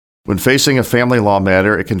When facing a family law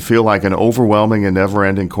matter, it can feel like an overwhelming and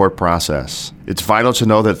never-ending court process. It's vital to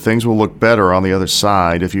know that things will look better on the other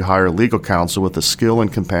side if you hire legal counsel with the skill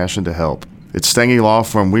and compassion to help. At Stengy Law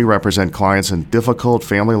Firm, we represent clients in difficult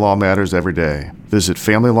family law matters every day. Visit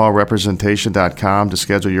FamilyLawRepresentation.com to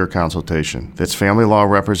schedule your consultation. That's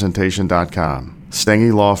FamilyLawRepresentation.com.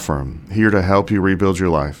 Stengy Law Firm, here to help you rebuild your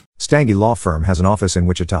life. Stengy Law Firm has an office in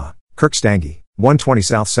Wichita. Kirk Stengy, 120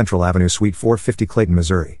 South Central Avenue, Suite 450, Clayton,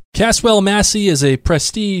 Missouri. Caswell Massey is a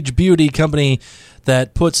prestige beauty company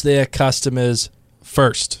that puts their customers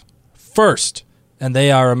first. And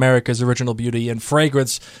they are America's original beauty and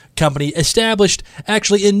fragrance company, established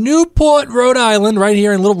actually in Newport, Rhode Island, right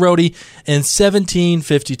here in Little Rhodey, in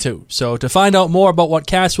 1752. So to find out more about what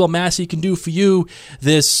Caswell Massey can do for you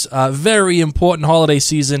this very important holiday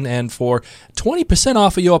season, and for 20%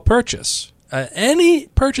 off of your purchase, any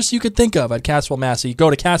purchase you could think of at Caswell Massey, go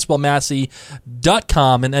to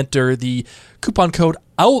CaswellMassey.com and enter the coupon code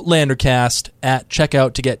OutlanderCast at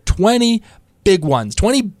checkout to get 20 big ones,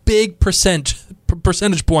 20 big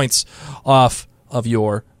percentage points off of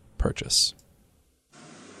your purchase.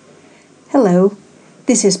 Hello,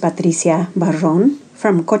 this is Patricia Barron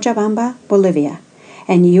from Cochabamba, Bolivia,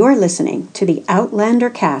 and you're listening to the Outlander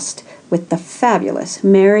Cast with the fabulous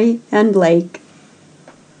Mary and Blake.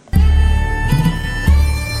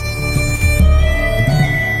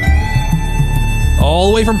 All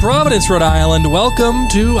the way from Providence, Rhode Island, welcome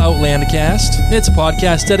to Outlander Cast. It's a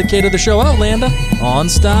podcast dedicated to the show Outlander on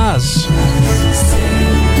Stars.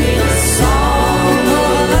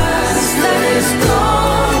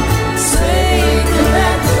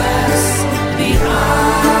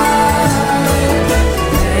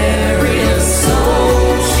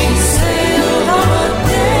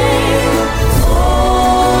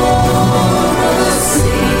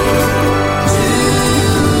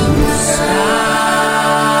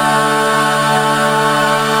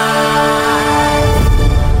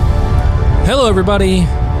 Hello, everybody.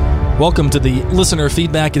 Welcome to the listener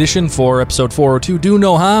feedback edition for episode 402. Do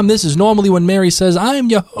no harm. This is normally when Mary says, I am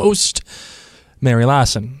your host, Mary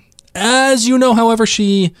Larson. As you know, however,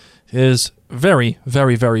 she is very,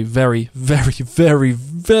 very, very, very, very, very,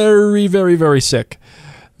 very, very, very sick.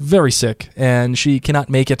 Very sick. And she cannot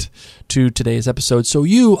make it to today's episode. So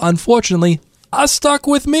you, unfortunately, are stuck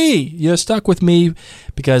with me. You're stuck with me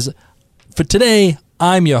because for today,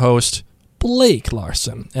 I'm your host, Blake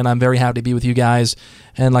Larson, and I'm very happy to be with you guys.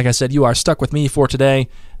 And like I said, you are stuck with me for today.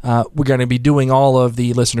 We're going to be doing all of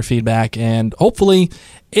the listener feedback, and hopefully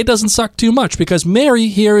it doesn't suck too much, because Mary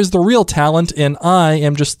here is the real talent, and I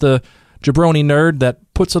am just the jabroni nerd that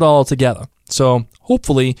puts it all together. So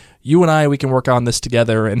hopefully you and I, we can work on this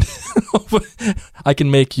together, and I can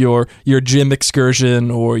make your gym excursion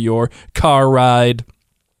or your car ride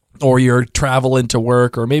or your travel into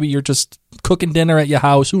work, or maybe you're just cooking dinner at your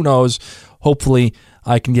house. Who knows? Hopefully,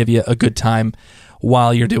 I can give you a good time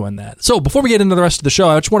while you're doing that. So before we get into the rest of the show,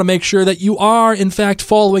 I just want to make sure that you are, in fact,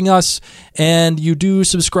 following us, and you do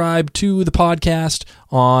subscribe to the podcast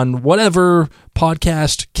on whatever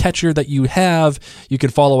podcast catcher that you have. You can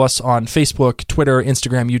follow us on Facebook, Twitter,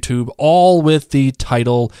 Instagram, YouTube, all with the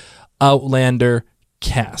title Outlander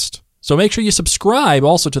Cast. So make sure you subscribe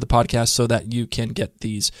also to the podcast so that you can get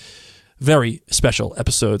these very special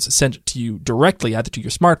episodes sent to you directly, either to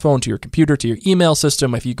your smartphone, to your computer, to your email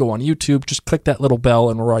system. If you go on YouTube, just click that little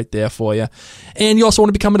bell and we're right there for you. And you also want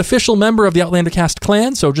to become an official member of the Outlander Cast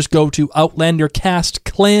Clan, so just go to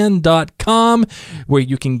OutlanderCastClan.com, where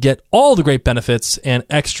you can get all the great benefits and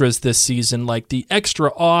extras this season, like the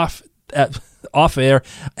extra off-air,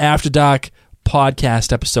 After Dark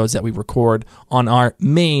podcast episodes that we record on our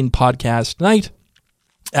main podcast night,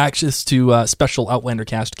 access to special Outlander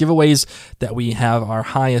Cast giveaways that we have, our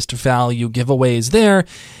highest value giveaways there.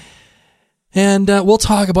 And we'll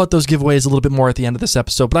talk about those giveaways a little bit more at the end of this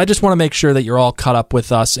episode, but I just want to make sure that you're all caught up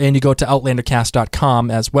with us, and you go to OutlanderCast.com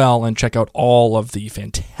as well and check out all of the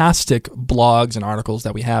fantastic blogs and articles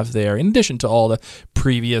that we have there, in addition to all the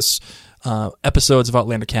previous episodes of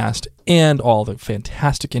Outlander Cast and all the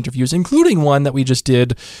fantastic interviews, including one that we just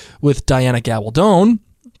did with Diana Gabaldon.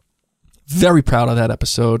 Very proud of that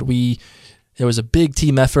episode. It was a big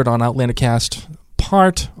team effort on Outlander Cast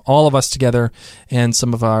part, all of us together, and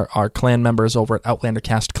some of our clan members over at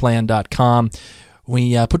OutlanderCastClan.com.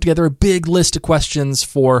 We put together a big list of questions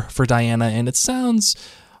for Diana, and it sounds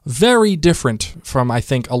very different from, I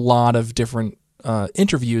think, a lot of different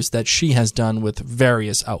interviews that she has done with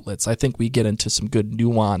various outlets. I think we get into some good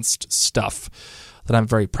nuanced stuff that I'm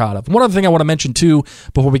very proud of. One other thing I want to mention, too,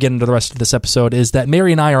 before we get into the rest of this episode, is that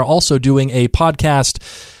Mary and I are also doing a podcast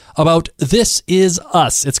about This Is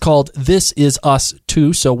Us. It's called This Is Us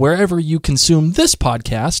 2. So wherever you consume this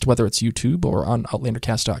podcast, whether it's YouTube or on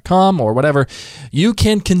outlandercast.com or whatever, you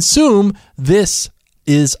can consume This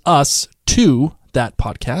Is Us 2, that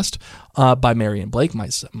podcast, by Mary and Blake,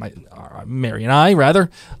 Mary and I, rather,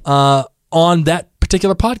 on that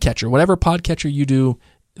particular podcatcher. Whatever podcatcher you do,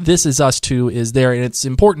 This Is Us 2 is there, and it's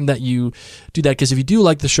important that you do that, because if you do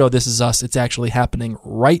like the show This Is Us, it's actually happening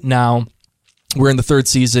right now. We're in the third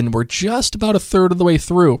season. We're just about a third of the way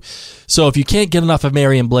through. So if you can't get enough of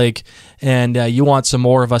Mary and Blake and you want some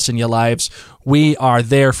more of us in your lives, we are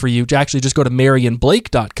there for you. Actually, just go to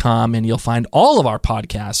maryandblake.com and you'll find all of our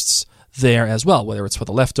podcasts there as well, whether it's For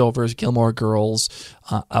the Leftovers, Gilmore Girls,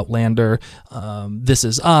 Outlander, This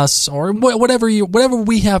Is Us, or whatever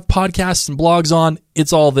we have podcasts and blogs on,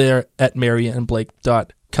 it's all there at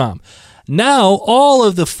maryandblake.com. Now, all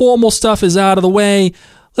of the formal stuff is out of the way.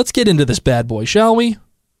 Let's get into this bad boy, shall we?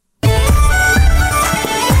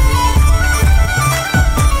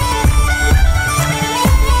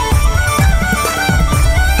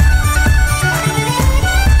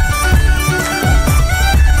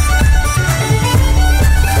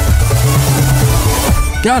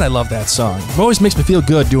 God, I love that song. It always makes me feel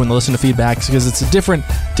good doing the listen to feedbacks because it's a different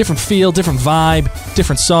feel, different vibe,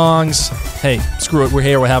 different songs. Hey, screw it. We're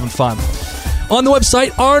here. We're having fun. On the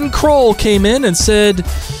website, Arn Kroll came in and said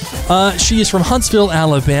she is from Huntsville,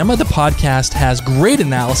 Alabama. The podcast has great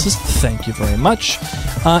analysis. Thank you very much.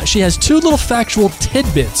 She has two little factual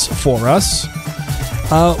tidbits for us.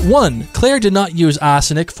 One, Claire did not use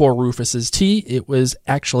arsenic for Rufus's tea. It was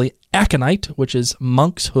actually aconite, which is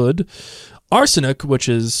monk's hood. Arsenic, which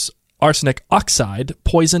is arsenic oxide,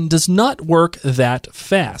 poison, does not work that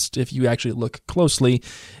fast. If you actually look closely,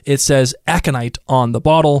 it says aconite on the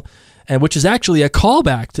bottle, and which is actually a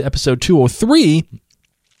callback to episode 203,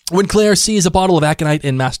 when Claire sees a bottle of aconite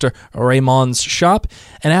in Master Raymond's shop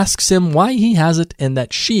and asks him why he has it and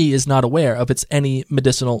that she is not aware of its any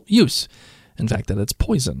medicinal use. In fact, that it's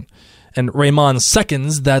poison. And Raymond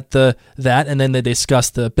seconds that, and then they discuss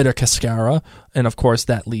the bitter cascara, and of course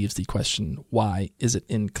that leaves the question, why is it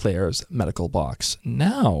in Claire's medical box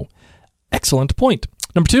now? Excellent point.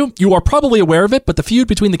 Number two, you are probably aware of it, but the feud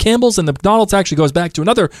between the Campbells and the McDonalds actually goes back to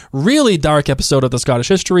another really dark episode of the Scottish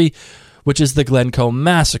history, which is the Glencoe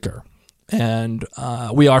Massacre. And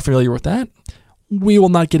we are familiar with that. We will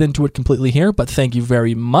not get into it completely here, but thank you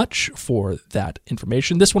very much for that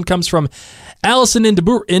information. This one comes from Allison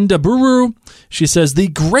Indaburu. She says, the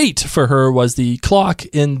great for her was the clock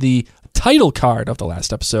in the title card of the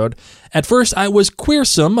last episode. At first, I was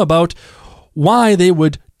queersome about why they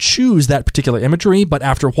would choose that particular imagery, but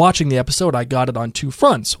after watching the episode, I got it on two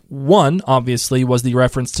fronts. One, obviously, was the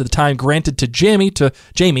reference to the time granted to Jamie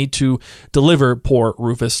to deliver poor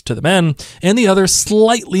Rufus to the men, and the other,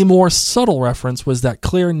 slightly more subtle reference was that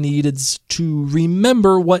Claire needed to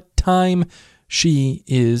remember what time she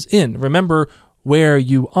is in. Remember where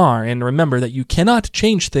you are, and remember that you cannot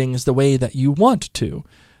change things the way that you want to.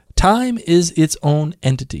 Time is its own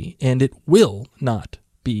entity, and it will not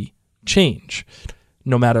be changed,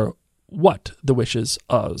 no matter what the wishes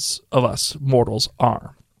of us mortals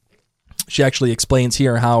are. She actually explains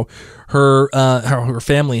here how her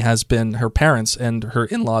family has been, her parents and her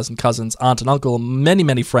in-laws and cousins, aunt and uncle, many,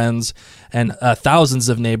 many friends, and thousands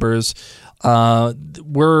of neighbors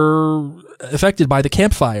were affected by the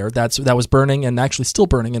campfire that was burning and actually still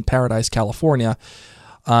burning in Paradise, California.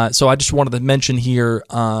 So I just wanted to mention here,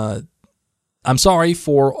 I'm sorry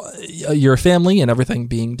for your family and everything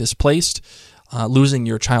being displaced. Losing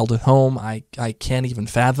your childhood home, I can't even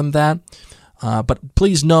fathom that. But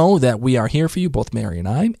please know that we are here for you, both Mary and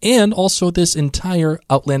I, and also this entire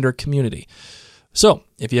Outlander community. So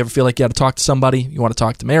if you ever feel like you got to talk to somebody, you want to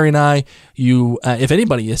talk to Mary and I, if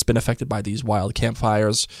anybody has been affected by these wild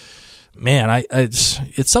campfires, man, it's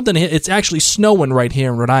something. It's actually snowing right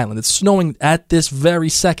here in Rhode Island. It's snowing at this very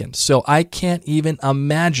second. So I can't even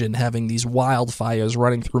imagine having these wildfires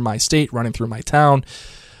running through my state, running through my town.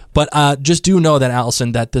 But just do know that,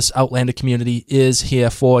 Allison, that this Outlander community is here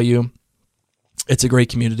for you. It's a great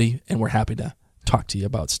community, and we're happy to talk to you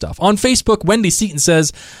about stuff. On Facebook, Wendy Seaton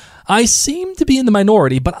says, I seem to be in the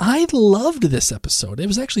minority, but I loved this episode. It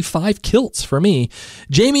was actually 5 kilts for me.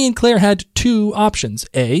 Jamie and Claire had two options.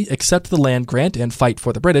 A, accept the land grant and fight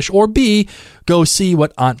for the British, or B, go see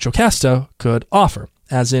what Aunt Jocasta could offer.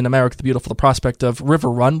 As in America the Beautiful, the prospect of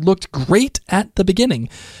River Run looked great at the beginning.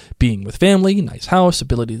 Being with family, nice house,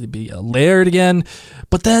 ability to be a laird again.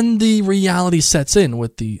 But then the reality sets in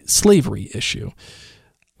with the slavery issue.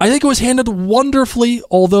 I think it was handled wonderfully,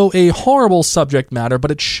 although a horrible subject matter,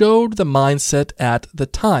 but it showed the mindset at the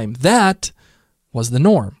time. That was the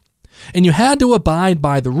norm. and you had to abide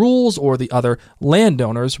by the rules or the other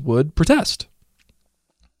landowners would protest.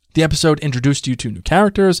 The episode introduced you to new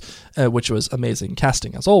characters, which was amazing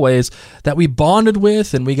casting as always, that we bonded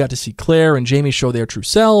with, and we got to see Claire and Jamie show their true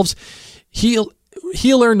selves.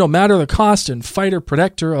 Healer, no matter the cost, and fighter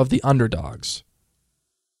protector of the underdogs.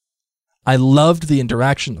 I loved the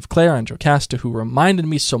interaction of Claire and Jocasta, who reminded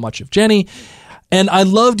me so much of Jenny, and I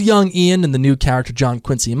loved young Ian and the new character John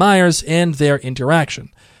Quincy Myers and their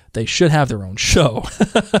interaction. They should have their own show.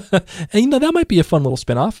 And that might be a fun little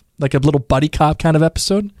spinoff, like a little buddy cop kind of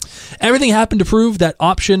episode. Everything happened to prove that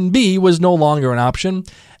option B was no longer an option,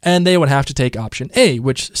 and they would have to take option A,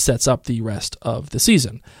 which sets up the rest of the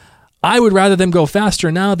season. I would rather them go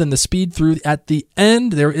faster now than the speed through at the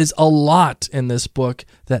end. There is a lot in this book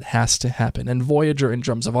that has to happen. And Voyager and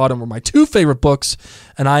Drums of Autumn were my two favorite books,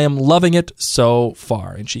 and I am loving it so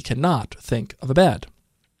far, and she cannot think of a bad.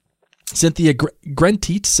 Cynthia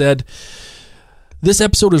Grenteet said, this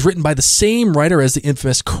episode was written by the same writer as the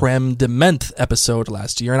infamous Creme de Menthe episode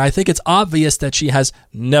last year, and I think it's obvious that she has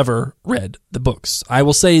never read the books. I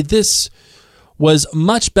will say this was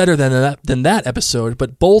much better than that episode,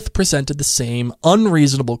 but both presented the same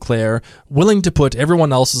unreasonable Claire, willing to put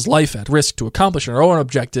everyone else's life at risk to accomplish her own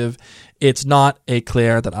objective. It's not a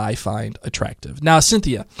Claire that I find attractive. Now,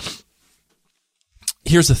 Cynthia,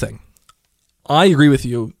 here's the thing. I agree with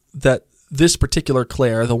you that this particular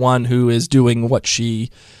Claire, the one who is doing what she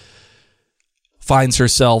finds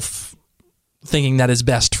herself thinking that is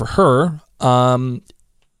best for her,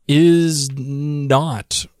 is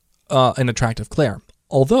not an attractive Claire.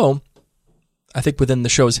 Although, I think within the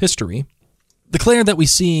show's history, the Claire that we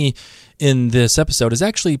see in this episode is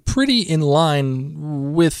actually pretty in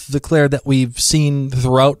line with the Claire that we've seen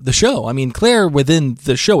throughout the show. I mean, Claire within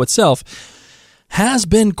the show itself has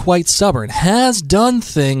been quite stubborn, has done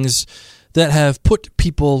things that have put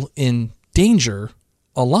people in danger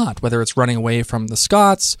a lot, whether it's running away from the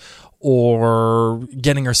Scots or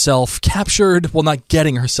getting herself captured. Well, not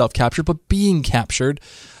getting herself captured, but being captured.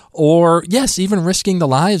 Or, yes, even risking the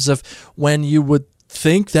lives of when you would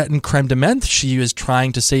think that in Creme de Menthe she is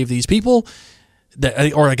trying to save these people,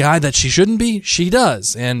 or a guy that she shouldn't be, she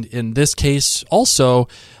does. And in this case also,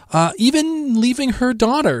 even leaving her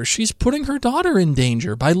daughter, she's putting her daughter in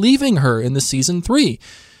danger by leaving her in the season 3.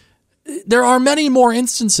 There are many more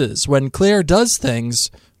instances when Claire does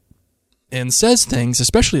things and says things,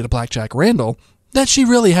 especially to Blackjack Randall, that she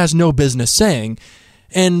really has no business saying,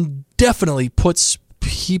 and definitely puts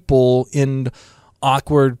people in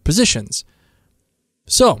awkward positions.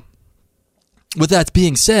 So, with that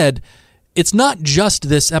being said, it's not just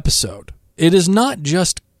this episode. It is not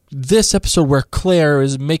just this episode where Claire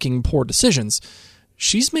is making poor decisions.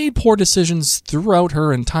 She's made poor decisions throughout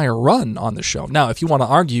her entire run on the show. Now, if you want to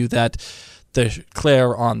argue that the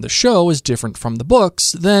Claire on the show is different from the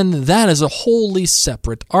books, then that is a wholly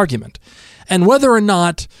separate argument. And whether or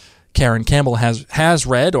not Karen Campbell has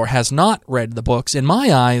read or has not read the books, in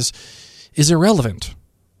my eyes, is irrelevant.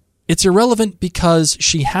 It's irrelevant because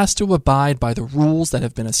she has to abide by the rules that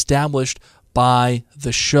have been established by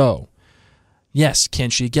the show. Yes, can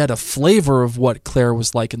she get a flavor of what Claire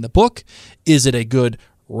was like in the book? Is it a good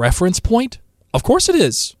reference point? Of course it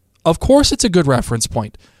is. Of course it's a good reference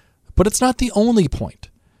point. But it's not the only point.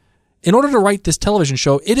 In order to write this television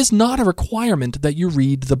show, it is not a requirement that you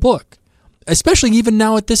read the book. Especially even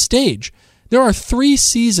now at this stage. There are 3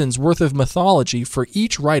 seasons worth of mythology for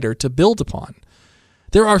each writer to build upon.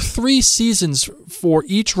 There are 3 seasons for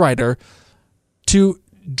each writer to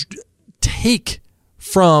take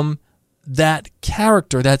from that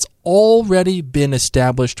character that's already been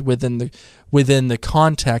established within the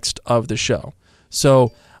context of the show.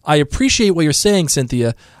 So I appreciate what you're saying,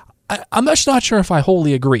 Cynthia. I'm just not sure if I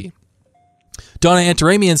wholly agree. Donna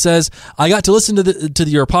Antaramian says, I got to listen to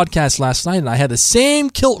your podcast last night, and I had the same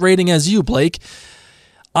kilt rating as you, Blake.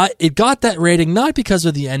 It got that rating not because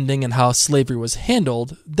of the ending and how slavery was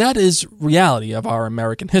handled. That is reality of our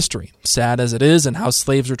American history, sad as it is, and how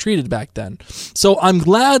slaves were treated back then. So I'm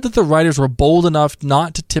glad that the writers were bold enough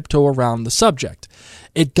not to tiptoe around the subject.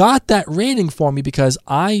 It got that rating for me because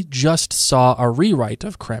I just saw a rewrite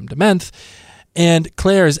of Creme de Menthe and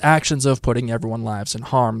Claire's actions of putting everyone's lives in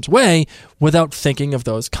harm's way without thinking of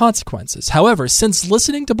those consequences. However, since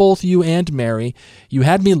listening to both you and Mary, you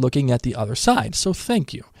had me looking at the other side, so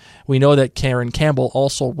thank you. We know that Karen Campbell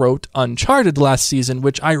also wrote Uncharted last season,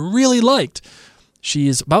 which I really liked. She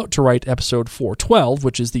is about to write episode 412,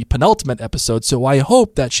 which is the penultimate episode, so I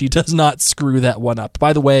hope that she does not screw that one up.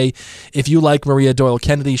 By the way, if you like Maria Doyle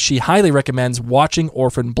Kennedy, she highly recommends watching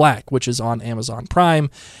Orphan Black, which is on Amazon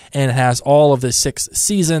Prime, and it has all of the 6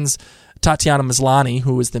 seasons. Tatiana Maslany,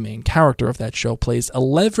 who is the main character of that show, plays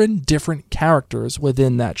 11 different characters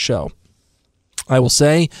within that show. I will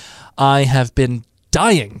say I have been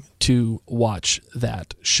dying to watch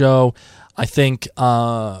that show. I think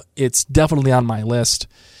it's definitely on my list.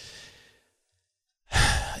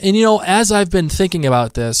 And, as I've been thinking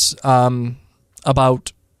about this,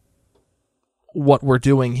 about what we're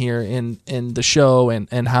doing here in the show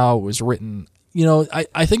and how it was written,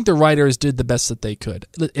 I think the writers did the best that they could.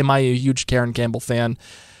 Am I a huge Karen Campbell fan?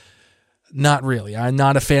 Not really. I'm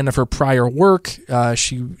not a fan of her prior work.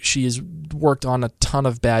 She has worked on a ton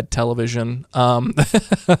of bad television,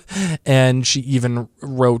 and she even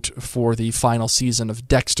wrote for the final season of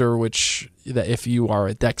Dexter, which, that if you are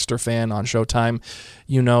a Dexter fan on Showtime,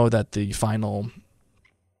 you know that the final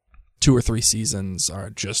 2 or 3 seasons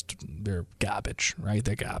are they're garbage, right?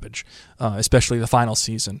 They're garbage, especially the final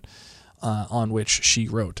season. On which she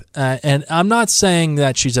wrote. And I'm not saying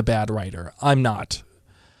that she's a bad writer. I'm not.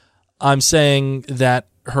 I'm saying that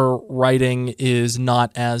her writing is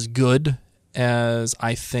not as good as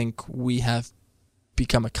I think we have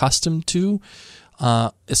become accustomed to,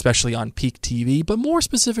 especially on peak TV, but more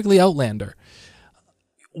specifically Outlander.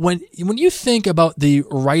 When you think about the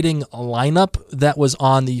writing lineup that was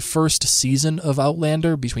on the first season of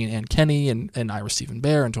Outlander between Ann Kenny and Ira Stephen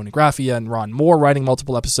Bear and Tony Graffia and Ron Moore writing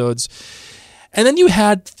multiple episodes, and then you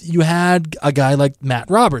had a guy like Matt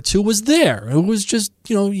Roberts who was there, who was just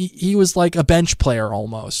he was like a bench player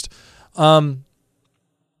almost.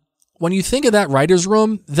 When you think of that writer's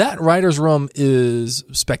room is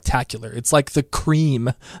spectacular. It's like the cream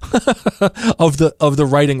of the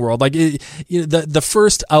writing world. Like the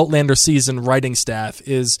first Outlander season writing staff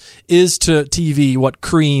is to TV what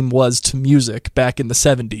Cream was to music back in the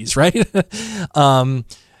 70s, right?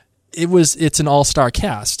 It's an all-star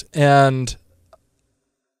cast, and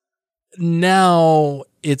now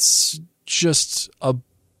it's just a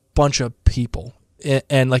bunch of people.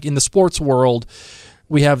 And like in the sports world,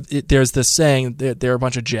 there's this saying that there are a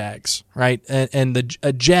bunch of JAGs, right? And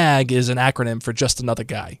a JAG is an acronym for just another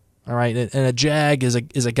guy, all right? And a JAG is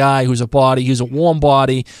a guy who's a warm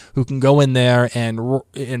body who can go in there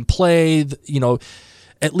and play,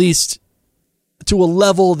 at least to a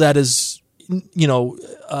level that is,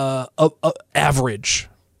 average,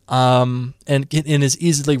 and is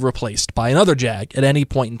easily replaced by another JAG at any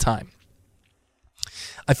point in time.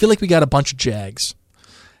 I feel like we got a bunch of JAGs,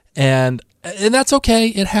 and that's okay.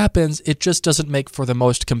 It happens. It just doesn't make for the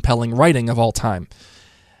most compelling writing of all time.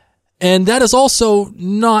 And that is also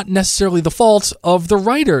not necessarily the fault of the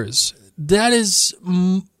writers. That is,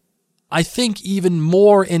 I think, even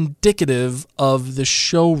more indicative of the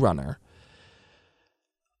showrunner.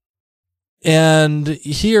 And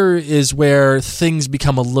here is where things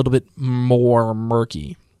become a little bit more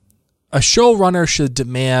murky. A showrunner should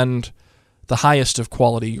demand the highest of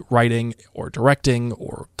quality writing or directing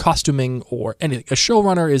or costuming or anything. A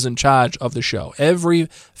showrunner is in charge of the show, every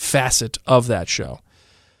facet of that show.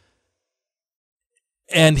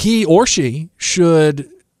 And he or she should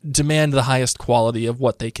demand the highest quality of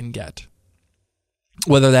what they can get.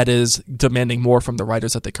 Whether that is demanding more from the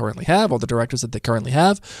writers that they currently have or the directors that they currently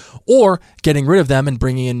have, or getting rid of them and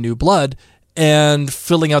bringing in new blood and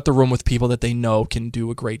filling out the room with people that they know can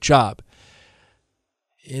do a great job.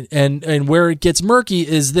 And where it gets murky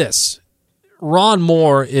is this. Ron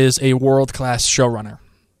Moore is a world-class showrunner.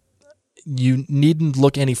 You needn't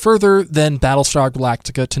look any further than Battlestar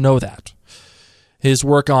Galactica to know that. His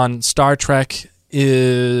work on Star Trek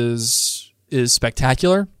is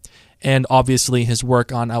spectacular, and obviously his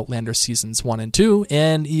work on Outlander seasons 1 and 2,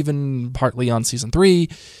 and even partly on season 3,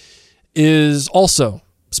 is also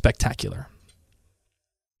spectacular.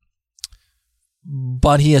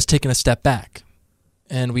 But he has taken a step back.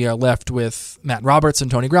 And we are left with Matt Roberts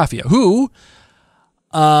and Tony Graffia, who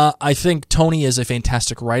I think Tony is a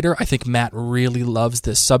fantastic writer. I think Matt really loves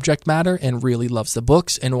this subject matter and really loves the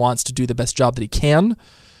books and wants to do the best job that he can.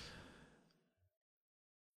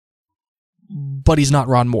 But he's not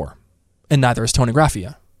Ron Moore. And neither is Tony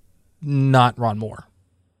Graffia. Not Ron Moore.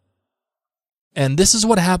 And this is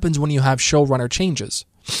what happens when you have showrunner changes.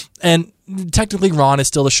 And technically Ron is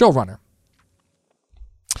still the showrunner.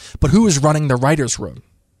 But who is running the writer's room?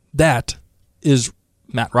 That is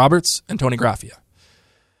Matt Roberts and Tony Graffia.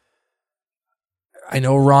 I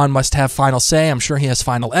know Ron must have final say. I'm sure he has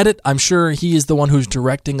final edit. I'm sure he is the one who's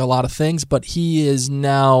directing a lot of things, but he is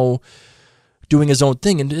now doing his own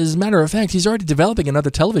thing. And as a matter of fact, he's already developing another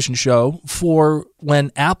television show for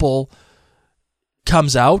when Apple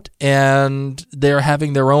comes out and they're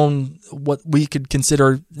having their own, what we could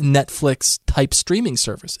consider Netflix type streaming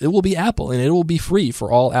service. It will be Apple and it will be free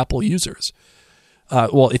for all Apple users.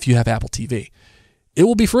 Well, if you have Apple TV, it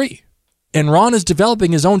will be free. And Ron is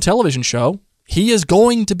developing his own television show. He is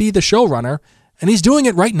going to be the showrunner, and he's doing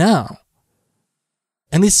it right now.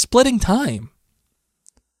 And he's splitting time.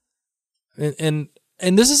 And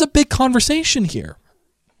this is a big conversation here.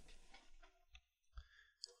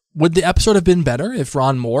 Would the episode have been better if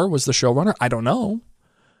Ron Moore was the showrunner? I don't know.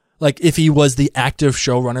 Like, if he was the active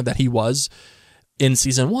showrunner that he was in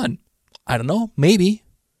season 1. I don't know. Maybe.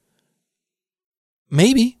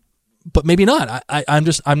 But maybe not.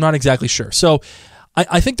 I'm not exactly sure. So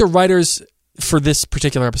I think the writers for this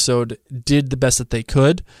particular episode did the best that they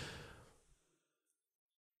could.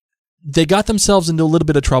 They got themselves into a little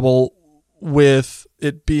bit of trouble with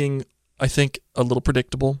it being, I think, a little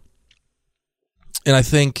predictable. And I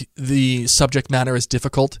think the subject matter is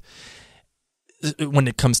difficult when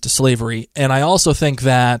it comes to slavery. And I also think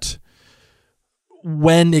that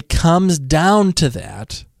when it comes down to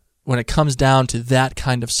that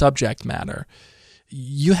kind of subject matter,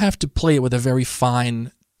 you have to play it with a very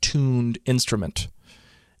fine-tuned instrument.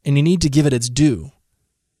 And you need to give it its due.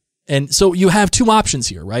 And so you have two options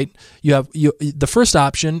here, right? The first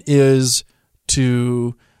option is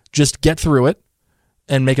to just get through it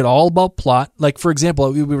and make it all about plot. Like, for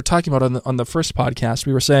example, we were talking about on the first podcast,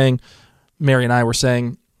 we were saying, Mary and I were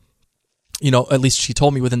saying, at least she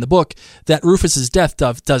told me within the book, that Rufus's death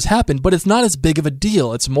does happen, but it's not as big of a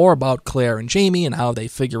deal. It's more about Claire and Jamie and how they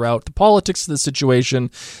figure out the politics of the situation.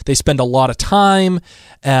 They spend a lot of time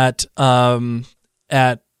at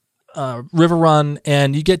River Run,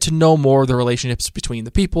 and you get to know more of the relationships between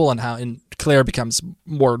the people and how Claire becomes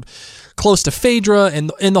more close to Phaedra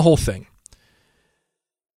and the whole thing.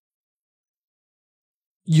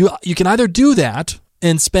 You can either do that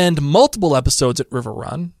and spend multiple episodes at River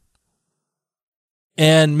Run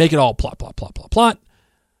and make it all plot,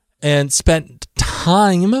 and spend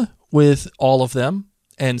time with all of them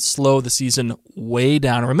and slow the season way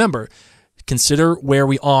down. Remember, consider where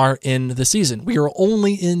we are in the season. We are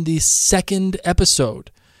only in the second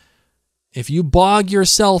episode. If you bog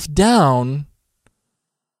yourself down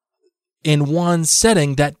in one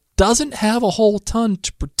setting that doesn't have a whole ton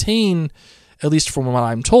to pertain, at least from what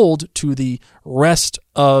I'm told, to the rest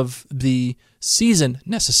of the season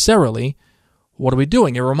necessarily, what are we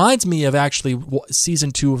doing? It reminds me of actually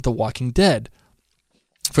season 2 of The Walking Dead.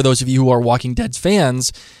 For those of you who are Walking Dead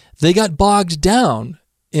fans, they got bogged down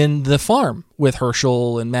in the farm with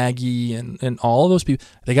Herschel and Maggie and all of those people.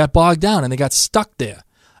 They got bogged down and they got stuck there.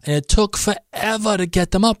 And it took forever to get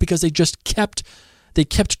them up because they kept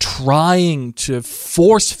trying to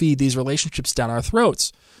force feed these relationships down our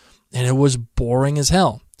throats. And it was boring as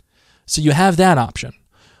hell. So you have that option.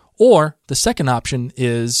 Or the second option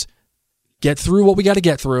is get through what we got to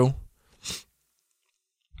get through.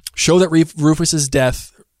 Show Rufus's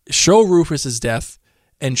death,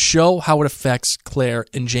 and show how it affects Claire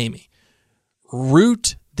and Jamie.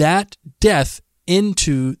 Root that death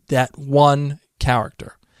into that one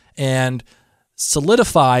character and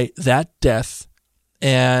solidify that death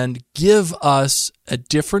and give us a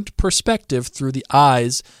different perspective through the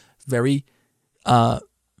eyes very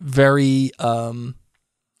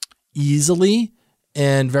easily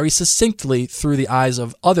and very succinctly through the eyes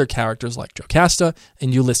of other characters like Jocasta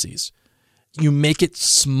and Ulysses. You make it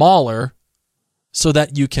smaller so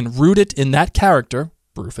that you can root it in that character,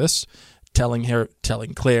 Rufus, telling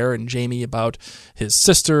Claire and Jamie about his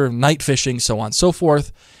sister, night fishing, so on and so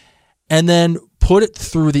forth, and then put it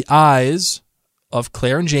through the eyes of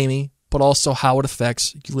Claire and Jamie, but also how it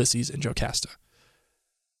affects Ulysses and Jocasta.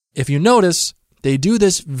 If you notice, they do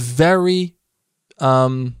this very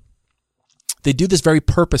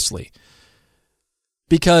purposely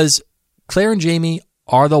because Claire and Jamie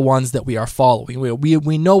are the ones that we are following.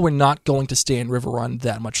 We know we're not going to stay in River Run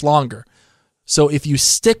that much longer. So if you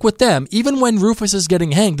stick with them, even when Rufus is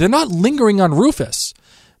getting hanged, they're not lingering on Rufus,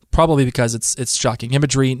 probably because it's shocking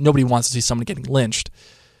imagery. Nobody wants to see someone getting lynched.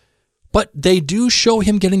 But they do show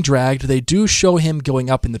him getting dragged. They do show him going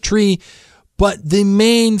up in the tree. But the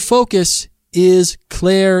main focus is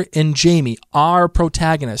Claire and Jamie, our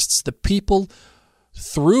protagonists, the people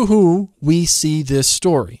through who we see this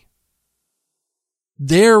story.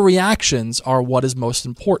 Their reactions are what is most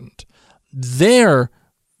important. Their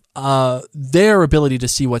ability to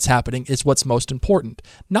see what's happening is what's most important.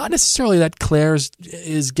 Not necessarily that Claire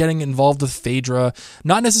is getting involved with Phaedra,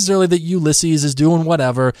 not necessarily that Ulysses is doing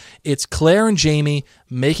whatever. It's Claire and Jamie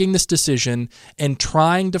making this decision and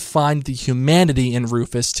trying to find the humanity in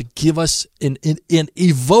Rufus to give us and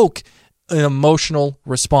evoke an emotional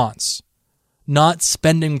response. Not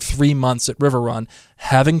spending 3 months at River Run,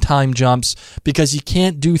 having time jumps, because you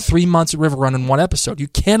can't do 3 months at River Run in one episode. You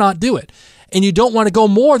cannot do it. and you don't want to go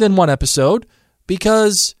more than one episode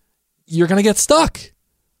because you're going to get stuck.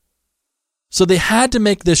 So they had to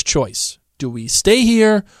make this choice. Do we stay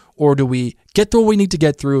here or do we get through what we need to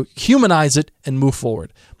get through, humanize it, and move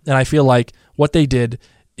forward? And I feel like what they did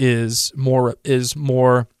is more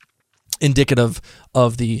indicative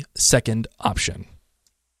of the second option.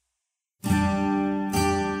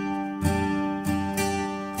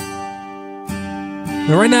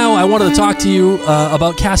 Now, right now, I wanted to talk to you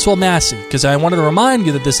about Caswell Massey, because I wanted to remind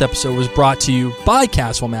you that this episode was brought to you by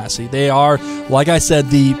Caswell Massey. They are, like I said,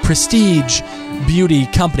 the prestige beauty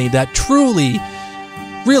company that truly,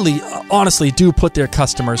 really, honestly do put their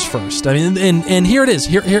customers first. I mean, and here it is.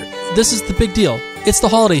 Here, this is the big deal. It's the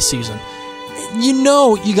holiday season. You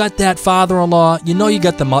know you got that father-in-law. You know you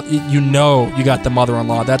got the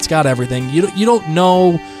mother-in-law. That's got everything. You don't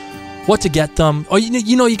know what to get them. Or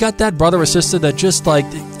you know you got that brother or sister that just like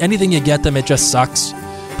anything you get them, it just sucks.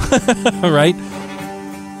 Right?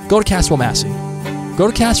 Go to Caswell Massey. Go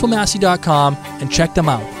to CaswellMassey.com and check them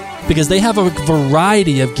out, because they have a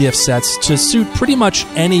variety of gift sets to suit pretty much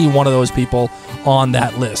any one of those people on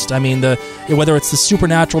that list. I mean, whether it's the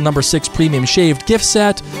Supernatural No. 6 Premium Shaved gift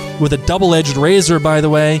set with a double-edged razor, by the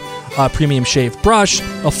way, a premium shaved brush,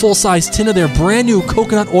 a full-size tin of their brand new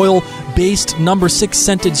coconut oil-based No. 6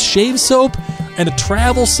 scented shave soap, and a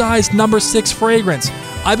travel-sized No. 6 fragrance.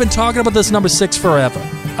 I've been talking about this No. 6 forever.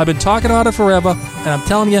 and I'm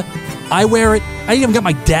telling you, I wear it. I even got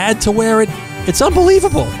my dad to wear it. It's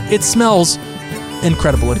unbelievable. It smells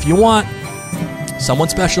incredible. And if you want someone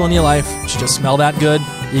special in your life to just smell that good,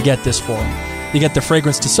 you get this for them. You get the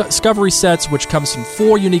fragrance discovery sets, which comes in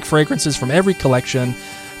 4 unique fragrances from every collection.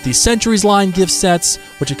 The Centuries line gift sets,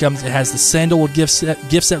 which it has the sandalwood gift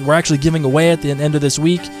set we're actually giving away at the end of this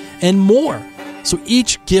week, and more. So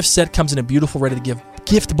each gift set comes in a beautiful, ready-to-give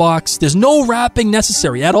gift box. There's no wrapping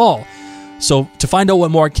necessary at all. So to find out what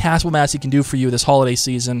more Caswell Massey can do for you this holiday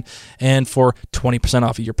season and for 20%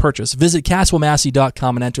 off of your purchase, visit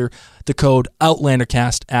CaswellMassey.com and enter the code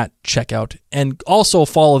OutlanderCast at checkout. And also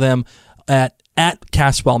follow them at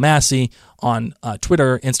Caswell Massey on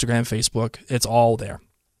Twitter, Instagram, Facebook. It's all there.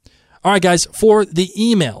 All right, guys, for the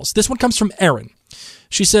emails. This one comes from Erin.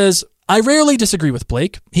 She says, I rarely disagree with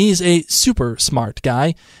Blake. He's a super smart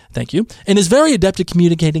guy, thank you, and is very adept at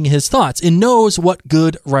communicating his thoughts and knows what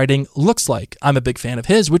good writing looks like. I'm a big fan of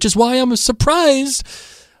his, which is why I'm surprised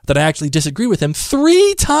that I actually disagree with him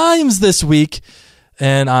 3 times this week,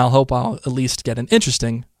 and I hope I'll at least get an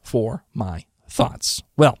interesting for my thoughts.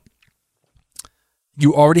 Well,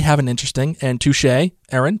 you already have an interesting, and touche,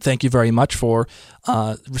 Erin, thank you very much for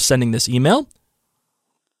sending this email.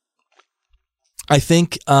 I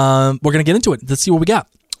think we're going to get into it. Let's see what we got.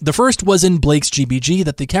 The first was in Blake's GBG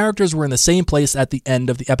that the characters were in the same place at the end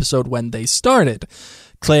of the episode when they started.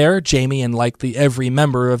 Claire, Jamie, and likely every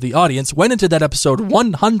member of the audience went into that episode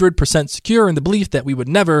 100% secure in the belief that we would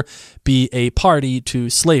never be a party to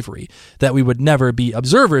slavery, that we would never be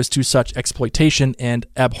observers to such exploitation and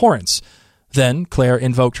abhorrence. Then Claire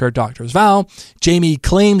invoked her doctor's vow, Jamie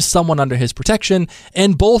claimed someone under his protection,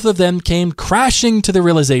 and both of them came crashing to the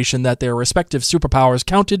realization that their respective superpowers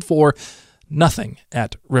counted for nothing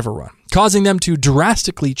at River Run, causing them to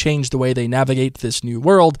drastically change the way they navigate this new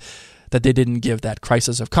world. That they didn't give that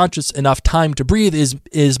crisis of conscience enough time to breathe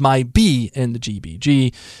is my B in the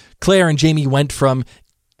GBG. Claire and Jamie went from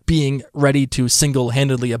being ready to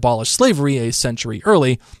single-handedly abolish slavery a century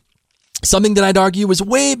early, something that I'd argue was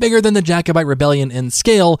way bigger than the Jacobite rebellion in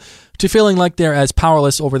scale, to feeling like they're as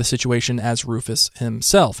powerless over the situation as Rufus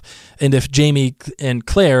himself. And if Jamie and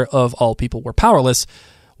Claire, of all people, were powerless,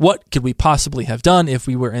 what could we possibly have done if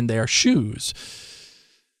we were in their shoes?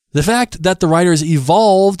 The fact that the writers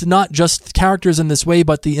evolved not just characters in this way,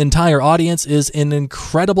 but the entire audience is an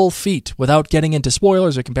incredible feat. Without getting into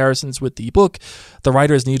spoilers or comparisons with the book, the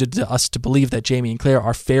writers needed us to believe that Jamie and Claire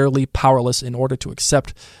are fairly powerless in order to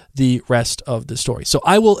accept the rest of the story. So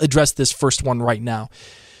I will address this first one right now.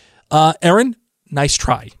 Erin, nice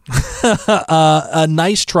try. A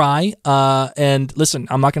nice try. And listen,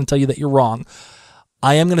 I'm not going to tell you that you're wrong.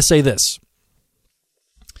 I am going to say this.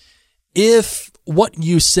 If what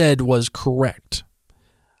you said was correct,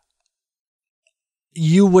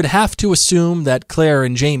 you would have to assume that Claire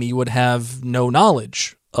and Jamie would have no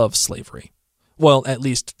knowledge of slavery. Well, at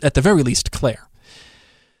the very least, Claire.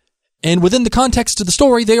 And within the context of the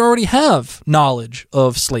story, they already have knowledge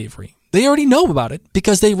of slavery. They already know about it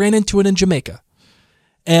because they ran into it in Jamaica.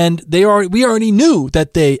 And we already knew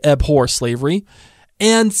that they abhor slavery.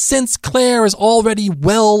 And since Claire is already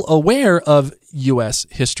well aware of U.S.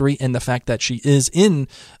 history and the fact that she is in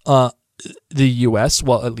the U.S.,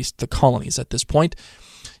 well, at least the colonies at this point,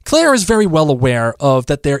 Claire is very well aware of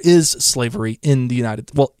that there is slavery in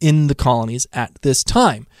the colonies at this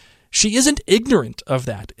time. She isn't ignorant of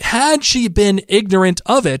that. Had she been ignorant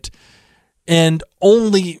of it and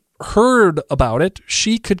only heard about it,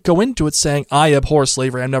 she could go into it saying, I abhor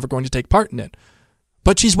slavery, I'm never going to take part in it.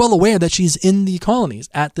 But she's well aware that she's in the colonies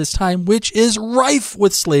at this time, which is rife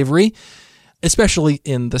with slavery, especially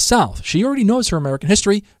in the South. She already knows her American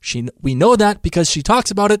history. We know that because she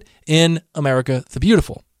talks about it in America the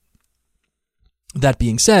Beautiful. That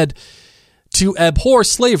being said, to abhor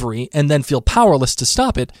slavery and then feel powerless to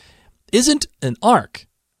stop it isn't an arc.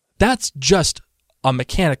 That's just a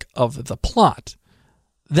mechanic of the plot.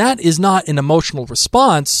 That is not an emotional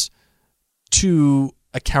response to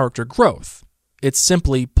a character growth. It's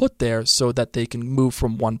simply put there so that they can move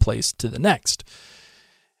from one place to the next.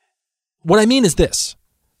 What I mean is this.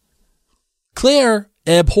 Claire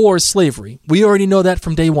abhors slavery. We already know that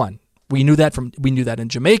from day one. We knew that in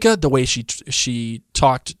Jamaica, the way she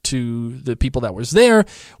talked to the people that was there.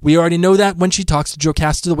 We already know that when she talks to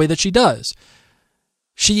Jocasta the way that she does.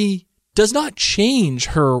 She does not change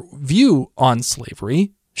her view on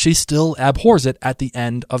slavery. She still abhors it at the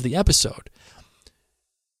end of the episode.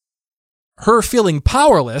 Her feeling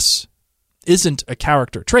powerless isn't a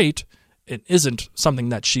character trait. It isn't something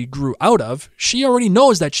that she grew out of. She already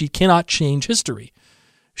knows that she cannot change history.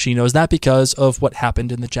 She knows that because of what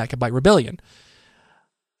happened in the Jacobite Rebellion.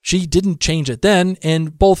 She didn't change it then,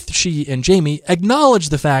 and both she and Jamie acknowledge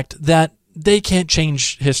the fact that they can't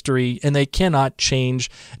change history and they cannot change.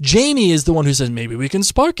 Jamie is the one who says, maybe we can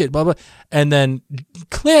spark it, blah, blah. And then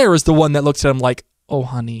Claire is the one that looks at him like, oh,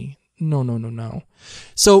 honey, no.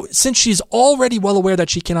 So since she's already well aware that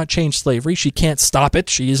she cannot change slavery, she can't stop it,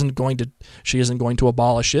 she isn't going to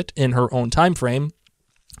abolish it in her own time frame,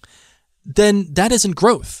 then that isn't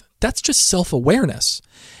growth. That's just self-awareness.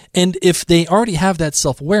 And if they already have that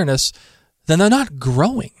self-awareness, then they're not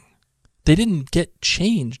growing. They didn't get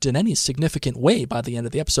changed in any significant way by the end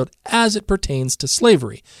of the episode as it pertains to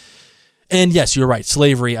slavery. And yes, you're right.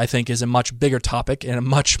 Slavery, I think, is a much bigger topic and a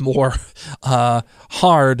much more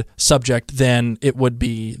hard subject than it would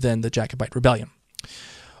be than the Jacobite Rebellion.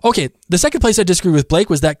 Okay, the second place I disagree with Blake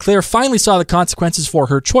was that Claire finally saw the consequences for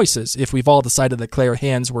her choices. If we've all decided that Claire's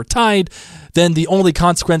hands were tied, then the only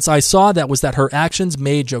consequence I saw was that her actions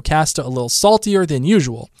made Jocasta a little saltier than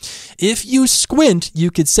usual. If you squint, you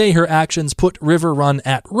could say her actions put River Run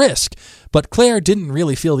at risk, but Claire didn't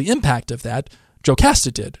really feel the impact of that.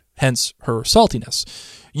 Jocasta did, hence her saltiness.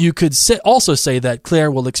 You could also say that Claire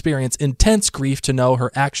will experience intense grief to know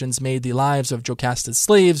her actions made the lives of Jocasta's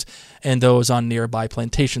slaves and those on nearby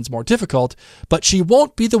plantations more difficult, but she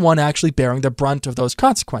won't be the one actually bearing the brunt of those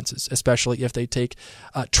consequences, especially if they take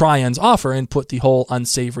Tryon's offer and put the whole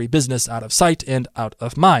unsavory business out of sight and out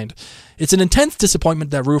of mind. It's an intense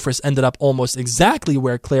disappointment that Rufus ended up almost exactly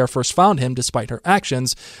where Claire first found him despite her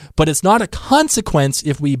actions, but it's not a consequence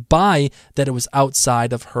if we buy that it was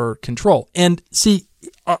outside of her control. And see,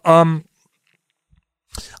 I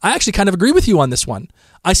actually kind of agree with you on this one.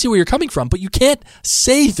 I see where you're coming from, but you can't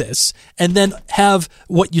say this and then have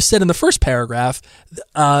what you said in the first paragraph.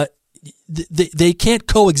 They can't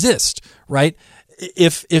coexist, right?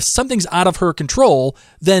 If something's out of her control,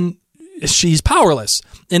 then she's powerless.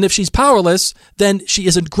 And if she's powerless, then she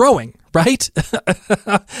isn't growing, right?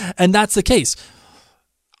 And that's the case.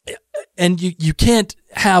 And you can't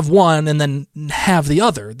have one and then have the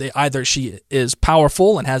other. Either she is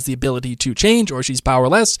powerful and has the ability to change, or she's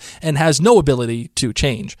powerless and has no ability to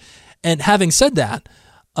change. And having said that,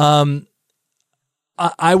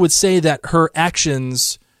 I would say that her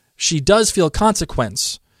actions, she does feel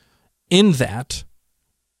consequence in that.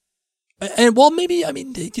 And well, maybe, I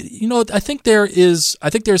mean, you know, I think there's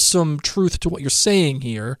some truth to what you're saying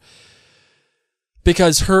here,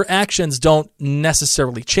 because her actions don't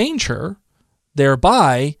necessarily change her.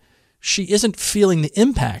 Thereby, she isn't feeling the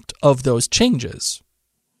impact of those changes.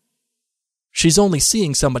 She's only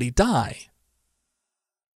seeing somebody die.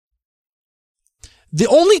 The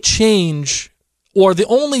only change or the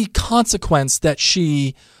only consequence that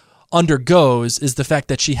she undergoes is the fact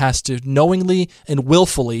that she has to knowingly and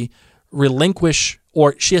willfully relinquish,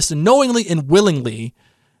 or she has to knowingly and willingly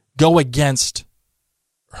go against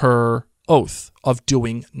her oath of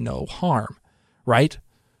doing no harm, right?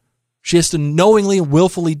 She has to knowingly and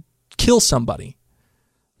willfully kill somebody.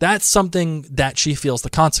 That's something that she feels the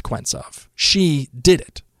consequence of. She did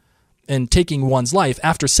it. And taking one's life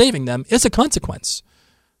after saving them is a consequence.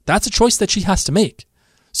 That's a choice that she has to make.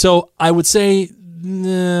 So I would say,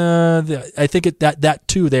 I think that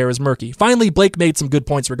too there is murky. Finally, Blake made some good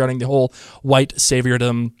points regarding the whole white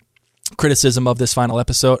saviordom criticism of this final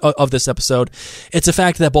episode of this episode. It's a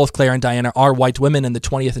fact that both Claire and Diana are white women in the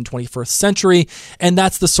 20th and 21st century, and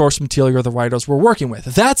that's the source material the writers were working with.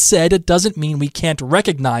 That said, it doesn't mean we can't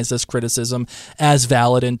recognize this criticism as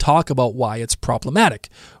valid and talk about why it's problematic.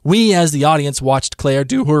 We, as the audience, watched Claire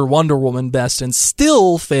do her Wonder Woman best and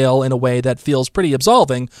still fail in a way that feels pretty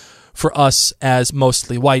absolving for us as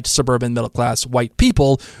mostly white, suburban, middle-class white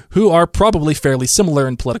people who are probably fairly similar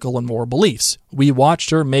in political and moral beliefs. We watched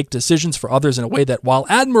her make decisions for others in a way that, while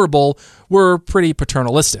admirable, were pretty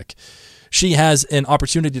paternalistic. She has an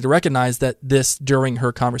opportunity to recognize that this during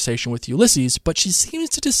her conversation with Ulysses, but she seems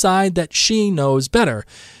to decide that she knows better.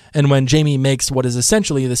 And when Jamie makes what is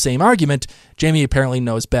essentially the same argument, Jamie apparently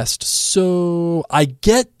knows best. So I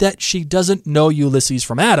get that she doesn't know Ulysses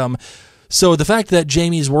from Adam, so the fact that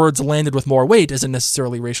Jamie's words landed with more weight isn't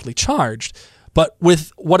necessarily racially charged. But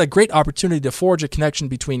with what a great opportunity to forge a connection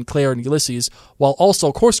between Claire and Ulysses while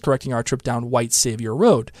also course-correcting our trip down white savior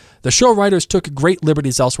road. The show writers took great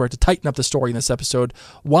liberties elsewhere to tighten up the story in this episode.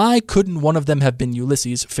 Why couldn't one of them have been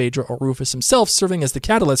Ulysses, Phaedra, or Rufus himself serving as the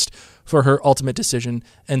catalyst for her ultimate decision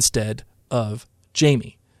instead of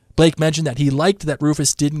Jamie? Blake mentioned that he liked that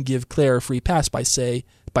Rufus didn't give Claire a free pass by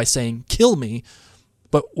saying, "Kill me."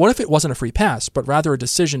 But what if it wasn't a free pass, but rather a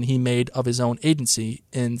decision he made of his own agency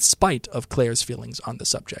in spite of Claire's feelings on the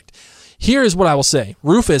subject? Here's what I will say.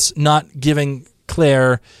 Rufus not giving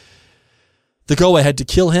Claire the go-ahead to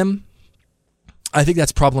kill him, I think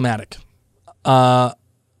that's problematic. Would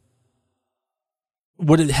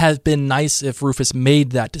it have been nice if Rufus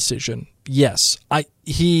made that decision? Yes.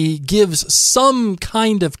 He gives some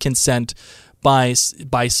kind of consent by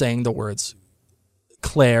saying the words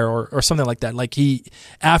Claire or something like that. Like he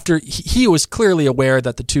was clearly aware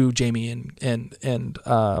that the two, Jamie and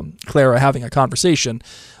Claire, are having a conversation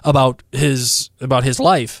about his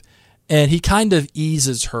life, and he kind of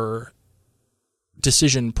eases her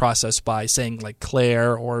decision process by saying like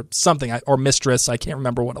Claire or something, or mistress. I can't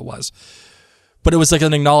remember what it was, but it was like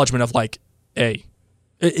an acknowledgement of like, hey,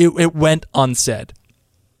 it went unsaid.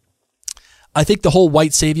 I think the whole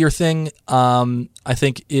white savior thing, I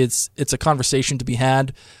think it's a conversation to be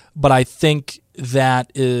had, but I think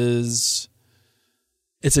that it's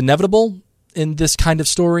inevitable in this kind of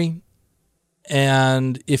story.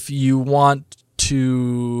 And if you want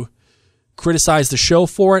to criticize the show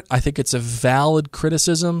for it, I think it's a valid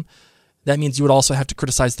criticism. That means you would also have to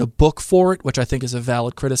criticize the book for it, which I think is a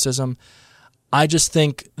valid criticism. I just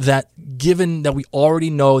think that given that we already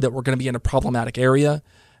know that we're going to be in a problematic area,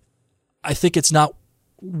 I think it's not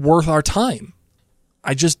worth our time.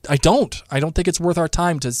 I don't think it's worth our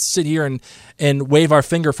time to sit here and wave our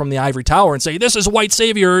finger from the ivory tower and say, this is white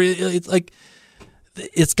savior. It's like,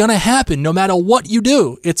 it's going to happen no matter what you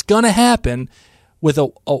do. It's going to happen with a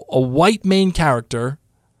white main character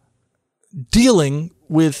dealing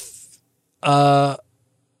with other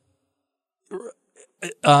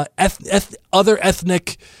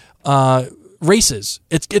ethnic races.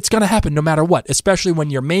 It's going to happen no matter what, especially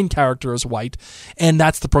when your main character is white and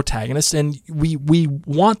that's the protagonist, and we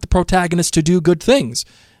want the protagonist to do good things.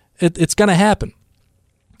 It's going to happen.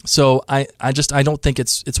 So I don't think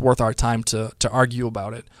it's worth our time to argue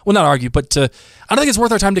about it. Well, not argue, but I don't think it's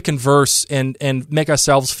worth our time to converse and make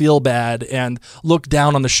ourselves feel bad and look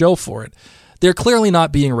down on the show for it. They're clearly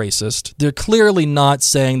not being racist. They're clearly not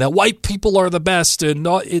saying that white people are the best, and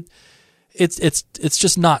it's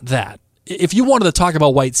just not that. If you wanted to talk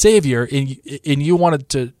about white savior and you wanted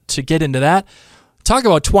to get into that, talk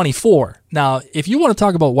about 24. Now, if you want to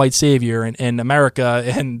talk about white savior and America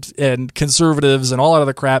and conservatives and all that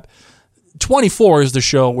other crap, 24 is the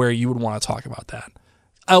show where you would want to talk about that.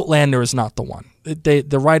 Outlander is not the one.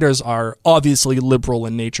 The writers are obviously liberal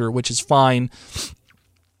in nature, which is fine.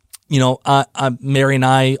 You know, Mary and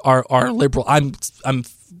I are liberal. I'm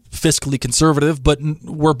fiscally conservative, but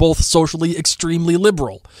we're both socially extremely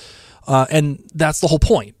liberal. And that's the whole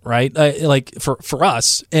point, right? Like for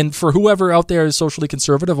us and for whoever out there is socially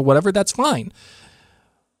conservative or whatever, that's fine.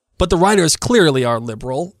 But the writers clearly are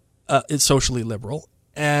liberal, is socially liberal,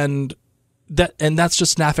 and that's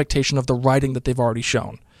just an affectation of the writing that they've already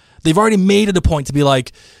shown. They've already made it a point to be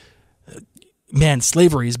like, man,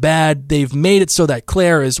 slavery is bad. They've made it so that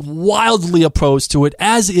Claire is wildly opposed to it,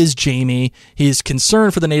 as is Jamie. He's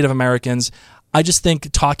concerned for the Native Americans. I just think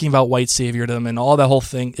talking about white saviordom and all that whole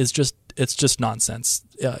thing is it's just nonsense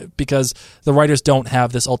because the writers don't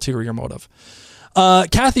have this ulterior motive.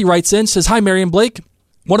 Kathy writes in, says, "Hi, Mary and Blake.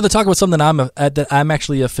 Wanted to talk about something that I'm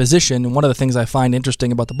actually a physician, and one of the things I find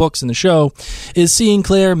interesting about the books and the show is seeing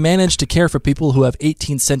Claire manage to care for people who have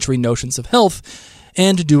 18th century notions of health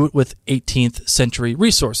and do it with 18th century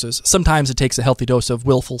resources. Sometimes it takes a healthy dose of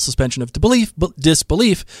willful suspension of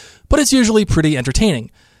disbelief, but it's usually pretty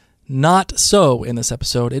entertaining. Not so in this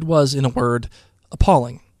episode. It was, in a word,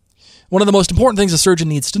 appalling. One of the most important things a surgeon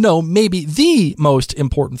needs to know, maybe the most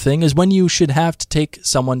important thing, is when you should have to take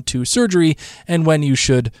someone to surgery and when you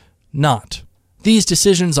should not. These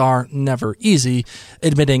decisions are never easy.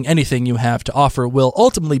 Admitting anything you have to offer will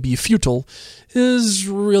ultimately be futile is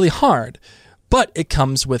really hard, but it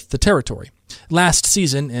comes with the territory. Last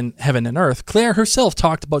season, in Heaven and Earth, Claire herself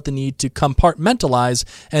talked about the need to compartmentalize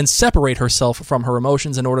and separate herself from her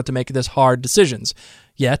emotions in order to make this hard decisions.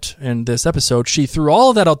 Yet, in this episode, she threw all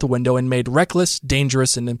of that out the window and made reckless,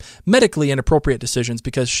 dangerous, and medically inappropriate decisions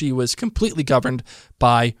because she was completely governed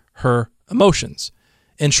by her emotions.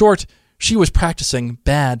 In short, she was practicing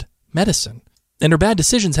bad medicine, and her bad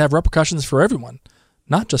decisions have repercussions for everyone,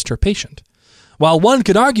 not just her patient. While one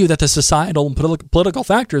could argue that the societal and political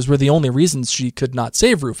factors were the only reasons she could not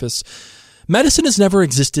save Rufus, medicine has never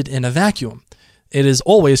existed in a vacuum. It is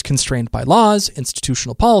always constrained by laws,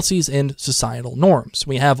 institutional policies, and societal norms.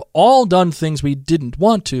 We have all done things we didn't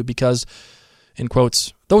want to because, in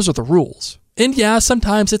quotes, those are the rules. And yeah,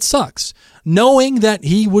 sometimes it sucks. Knowing that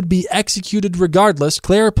he would be executed regardless,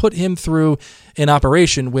 Claire put him through an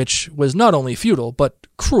operation which was not only futile, but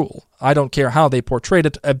cruel. I don't care how they portrayed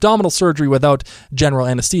it. Abdominal surgery without general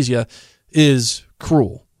anesthesia is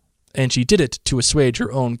cruel. And she did it to assuage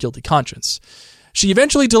her own guilty conscience. She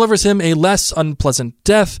eventually delivers him a less unpleasant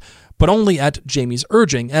death, but only at Jamie's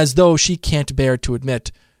urging, as though she can't bear to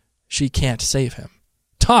admit she can't save him.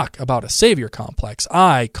 Talk about a savior complex.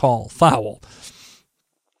 I call foul.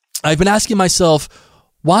 I've been asking myself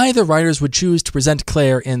why the writers would choose to present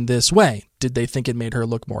Claire in this way. Did they think it made her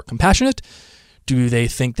look more compassionate? Do they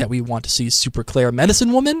think that we want to see Super Claire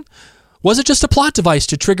Medicine Woman? Was it just a plot device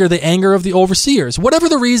to trigger the anger of the overseers? Whatever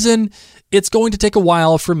the reason, it's going to take a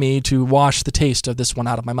while for me to wash the taste of this one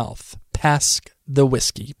out of my mouth. Pass the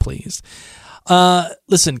whiskey, please.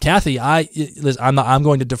 Listen, Kathy, I'm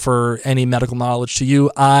going to defer any medical knowledge to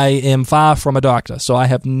you. I am far from a doctor, so I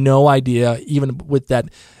have no idea, even with that,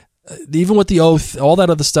 even with the oath, all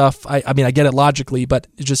that other stuff. I mean, I get it logically, but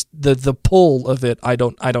just the pull of it, I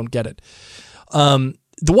don't get it.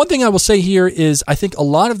 The one thing I will say here is I think a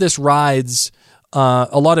lot of this rides,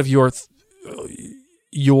 a lot of your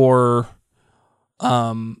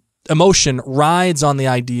emotion rides on the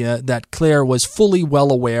idea that Claire was fully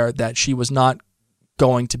well aware that she was not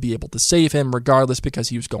going to be able to save him regardless because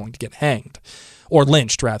he was going to get hanged, or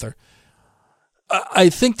lynched rather. I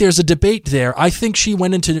think there's a debate there. I think she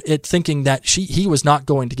went into it thinking that he was not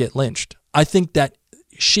going to get lynched. I think that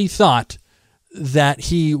she thought that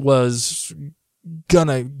he was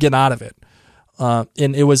gonna get out of it.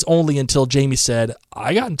 And it was only until Jamie said,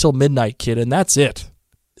 I got until midnight, kid, and that's it.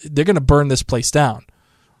 They're gonna burn this place down.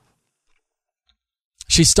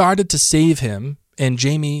 She started to save him, and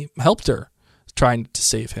Jamie helped her trying to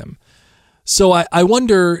save him. So I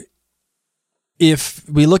wonder if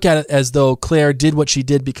we look at it as though Claire did what she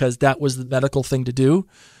did because that was the medical thing to do,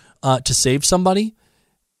 to save somebody,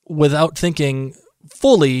 without thinking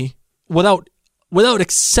fully, without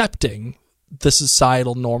accepting the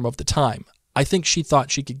societal norm of the time. I think she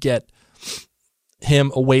thought she could get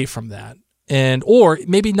him away from that, or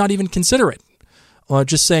maybe not even consider it.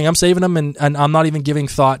 Just saying, I'm saving him, and I'm not even giving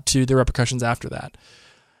thought to the repercussions after that.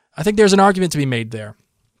 I think there's an argument to be made there.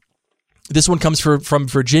 This one comes from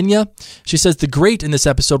Virginia. She says, the great in this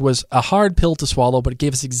episode was a hard pill to swallow, but it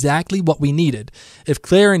gave us exactly what we needed. If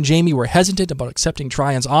Claire and Jamie were hesitant about accepting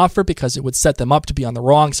Tryon's offer because it would set them up to be on the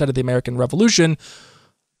wrong side of the American Revolution,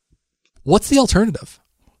 what's the alternative?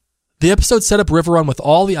 The episode set up Riverrun with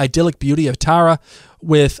all the idyllic beauty of Tara,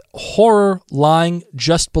 with horror lying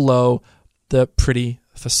just below the pretty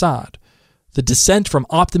facade. The descent from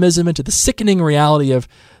optimism into the sickening reality of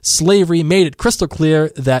slavery made it crystal clear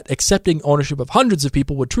that accepting ownership of hundreds of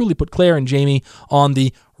people would truly put Claire and Jamie on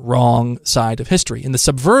the wrong side of history. And the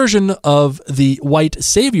subversion of the white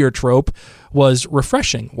savior trope was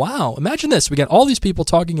refreshing. Wow, imagine this. We got all these people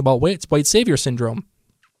talking about white savior syndrome.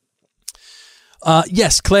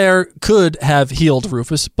 Yes, Claire could have healed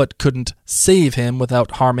Rufus, but couldn't save him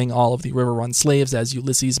without harming all of the Riverrun slaves, as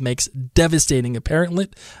Ulysses makes devastatingly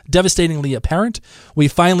apparent. We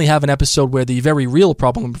finally have an episode where the very real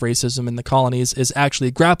problem of racism in the colonies is actually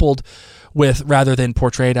grappled with, rather than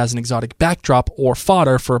portrayed as an exotic backdrop or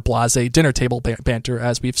fodder for blasé dinner table banter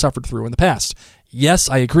as we've suffered through in the past. Yes,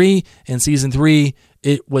 I agree. In season 3,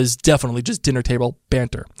 It was definitely just dinner table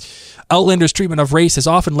banter. Outlander's treatment of race has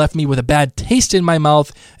often left me with a bad taste in my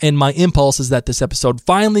mouth, and my impulse is that this episode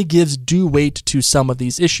finally gives due weight to some of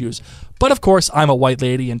these issues. But of course, I'm a white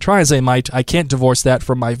lady, and try as I might, I can't divorce that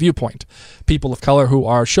from my viewpoint. People of color who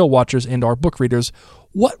are show watchers and are book readers,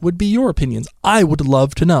 what would be your opinions? I would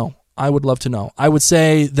love to know. I would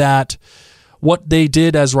say that what they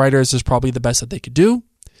did as writers is probably the best that they could do.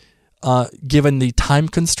 Given the time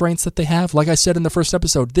constraints that they have. Like I said in the first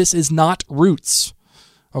episode, this is not Roots,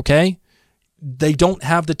 okay? They don't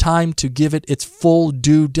have the time to give it its full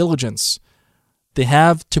due diligence. They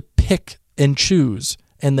have to pick and choose.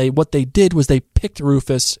 And what they did was they picked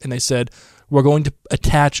Rufus and they said, we're going to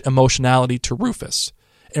attach emotionality to Rufus.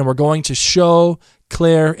 And we're going to show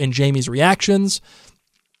Claire and Jamie's reactions.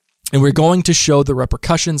 And we're going to show the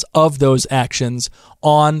repercussions of those actions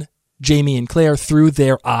on Jamie and Claire through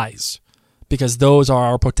their eyes, because those are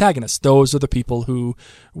our protagonists. Those are the people who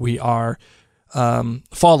we are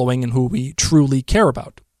following and who we truly care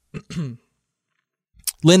about.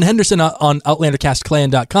 Lynn Henderson on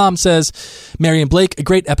OutlanderCastClan.com says, Mary and Blake, a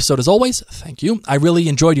great episode as always. Thank you. I really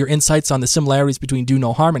enjoyed your insights on the similarities between Do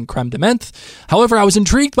No Harm and Creme de Menthe. However, I was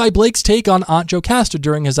intrigued by Blake's take on Aunt Jocasta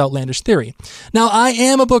during his outlandish theory. Now, I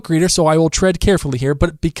am a book reader, so I will tread carefully here,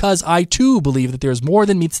 but because I too believe that there's more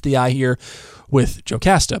than meets the eye here with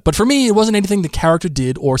Jocasta. But for me, it wasn't anything the character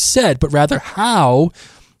did or said, but rather how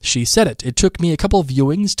she said it. It took me a couple of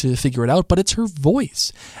viewings to figure it out, but it's her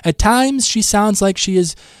voice. At times, she sounds like she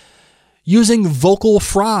is using vocal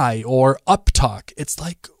fry or uptalk. It's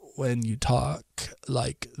like when you talk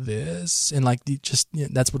like this, and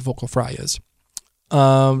that's what vocal fry is.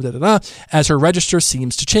 As her register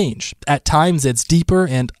seems to change. At times, it's deeper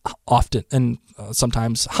and often, and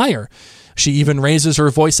sometimes higher. She even raises her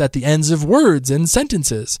voice at the ends of words and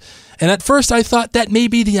sentences. And at first I thought that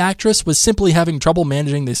maybe the actress was simply having trouble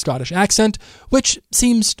managing the Scottish accent, which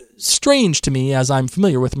seems strange to me as I'm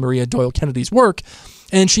familiar with Maria Doyle Kennedy's work,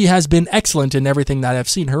 and she has been excellent in everything that I've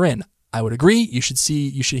seen her in. I would agree. You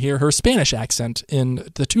should hear her Spanish accent in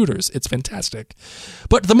The Tudors. It's fantastic.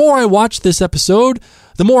 But the more I watch this episode,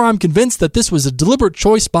 the more I'm convinced that this was a deliberate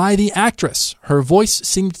choice by the actress. Her voice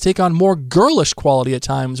seemed to take on more girlish quality at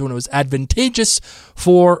times when it was advantageous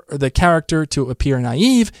for the character to appear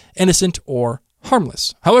naive, innocent, or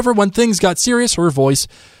harmless. However, when things got serious, her voice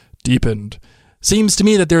deepened. Seems to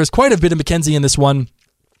me that there is quite a bit of Mackenzie in this one,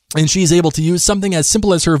 and she's able to use something as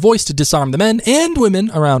simple as her voice to disarm the men and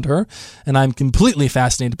women around her. And I'm completely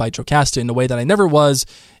fascinated by Jocasta in a way that I never was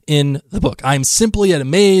in the book. I'm simply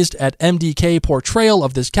amazed at MDK portrayal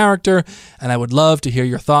of this character, and I would love to hear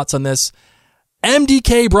your thoughts on this.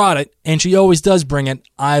 MDK brought it, and she always does bring it.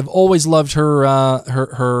 I've always loved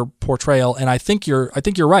her portrayal, and I think you're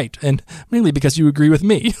right, and mainly because you agree with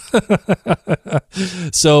me.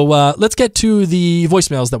 So let's get to the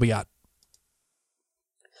voicemails that we got.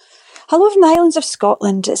 Hello from the Highlands of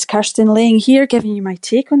Scotland, it's Kirsten Lang here giving you my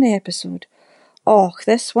take on the episode.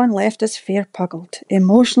 This one left us fair puggled,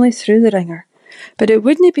 emotionally through the ringer. But it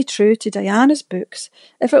wouldn't be true to Diana's books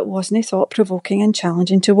if it wasn't thought-provoking and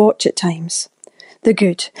challenging to watch at times. The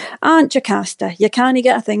good. Aunt Jocasta, you can't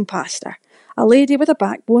get a thing past her. A lady with a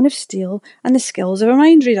backbone of steel and the skills of a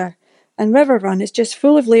mind reader. And River Run is just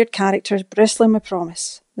full of layered characters bristling with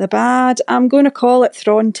promise. The bad, I'm going to call it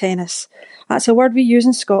thrawn tennis. That's a word we use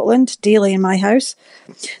in Scotland, daily in my house,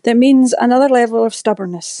 that means another level of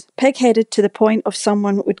stubbornness, pig-headed to the point of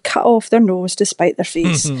someone would cut off their nose to spite their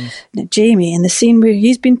face. Now, Jamie, in the scene where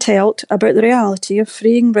he's been told about the reality of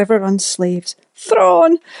freeing River Run's slaves.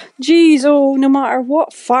 Thrawn! Geez, no matter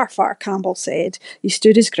what Farfar Campbell said, he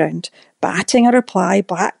stood his ground, batting a reply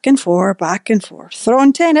back and forth.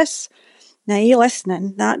 Thrawn tennis! Now, you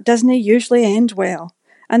listening, that doesn't usually end well.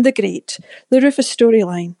 And the Rufus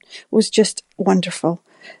storyline was just wonderful.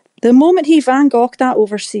 The moment he Van Goghed that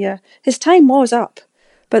overseer, his time was up.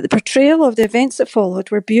 But the portrayal of the events that followed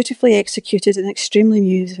were beautifully executed and extremely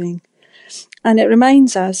moving. And it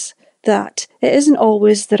reminds us that it isn't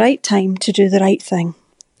always the right time to do the right thing.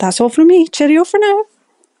 That's all from me. Cheerio for now.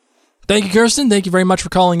 Thank you, Kirsten. Thank you very much for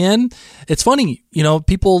calling in. It's funny,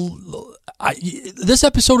 people... this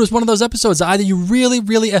episode was one of those episodes, either you really,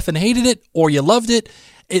 really effing hated it or you loved it.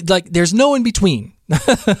 There's no in between.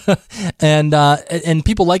 and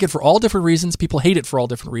people like it for all different reasons. People hate it for all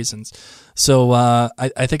different reasons. So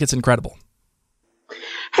I think it's incredible.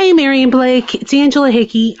 Hey, Mary and Blake. It's Angela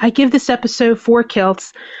Hickey. I give this episode 4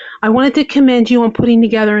 kilts. I wanted to commend you on putting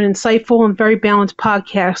together an insightful and very balanced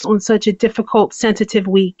podcast on such a difficult, sensitive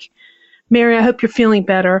week. Mary, I hope you're feeling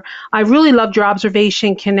better. I really loved your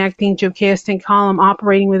observation connecting Jocasta and Colum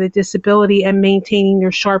operating with a disability and maintaining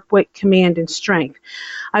their sharp wit, command, and strength.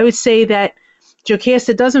 I would say that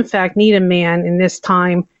Jocasta does, in fact, need a man in this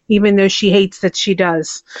time, even though she hates that she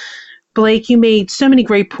does. Blake, you made so many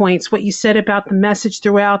great points. What you said about the message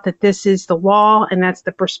throughout, that this is the law and that's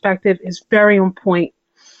the perspective, is very on point.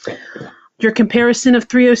 Your comparison of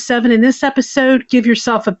 307 in this episode, give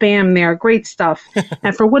yourself a bam there. Great stuff.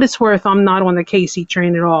 And for what it's worth, I'm not on the Casey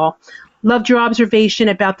train at all. Loved your observation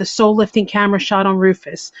about the soul-lifting camera shot on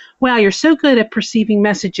Rufus. Wow, you're so good at perceiving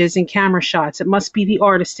messages in camera shots. It must be the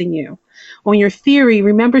artist in you. On your theory,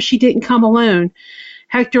 remember she didn't come alone.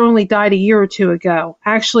 Hector only died a year or two ago.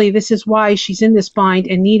 Actually, this is why she's in this bind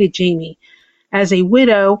and needed Jamie. As a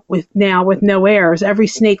widow with no heirs, every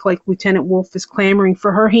snake like Lieutenant Wolf is clamoring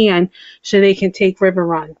for her hand so they can take River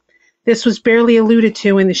Run. This was barely alluded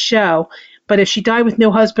to in the show, but if she died with no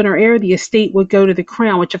husband or heir, the estate would go to the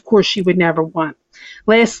crown, which of course she would never want.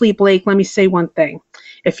 Lastly, Blake, let me say one thing.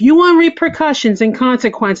 If you want repercussions and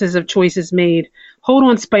consequences of choices made, hold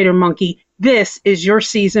on, Spider Monkey. This is your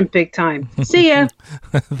season big time. See ya.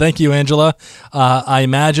 Thank you, Angela. I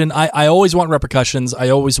imagine I always want repercussions. I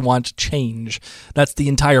always want change. That's the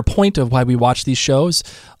entire point of why we watch these shows,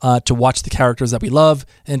 to watch the characters that we love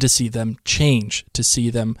and to see them change, to see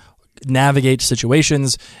them navigate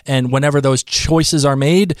situations. And whenever those choices are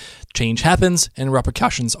made, change happens and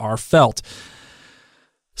repercussions are felt.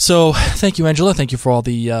 So thank you, Angela. Thank you for all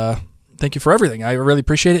the, thank you for everything. I really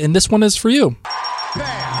appreciate it. And this one is for you.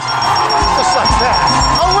 Just like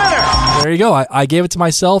that. A winner! There you go. I gave it to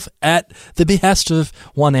myself at the behest of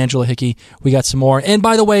one Angela Hickey. We got some more. And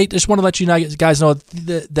by the way, just want to let you guys know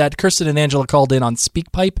that Kirsten and Angela called in on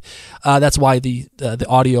SpeakPipe. That's why the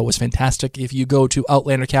audio was fantastic. If you go to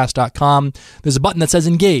outlandercast.com, there's a button that says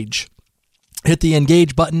engage. Hit the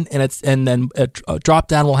engage button, and then a drop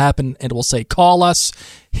down will happen, and it will say call us.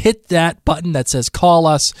 Hit that button that says call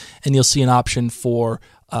us, and you'll see an option for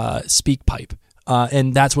SpeakPipe.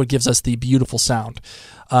 And that's what gives us the beautiful sound.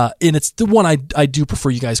 And it's the one I do prefer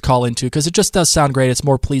you guys call into because it just does sound great. It's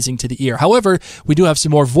more pleasing to the ear. However, we do have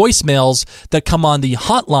some more voicemails that come on the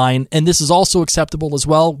hotline, and this is also acceptable as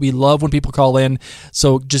well. We love when people call in,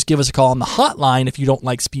 so just give us a call on the hotline if you don't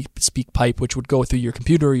like SpeakPipe, which would go through your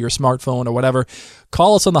computer or your smartphone or whatever.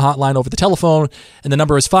 Call us on the hotline over the telephone, and the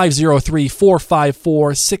number is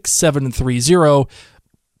 503-454-6730,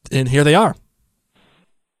 and here they are.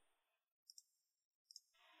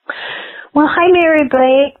 Well, hi, Mary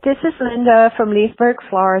Blake. This is Linda from Leesburg,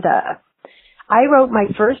 Florida. I wrote my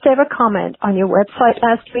first ever comment on your website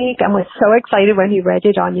last week and was so excited when you read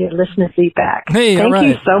it on your listener feedback. Hey, Thank right.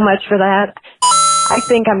 you so much for that. I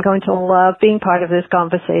think I'm going to love being part of this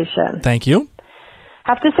conversation. Thank you.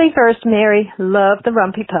 Have to say first, Mary, love the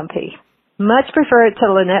Rumpy Pumpy. Much prefer it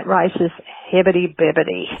to Lynette Rice's Hibbity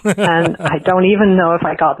Bibbity. And I don't even know if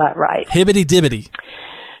I got that right. Hibbity Dibbity.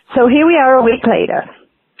 So here we are a week later.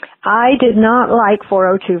 I did not like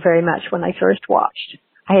 402 very much when I first watched.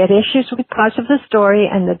 I had issues with parts of the story,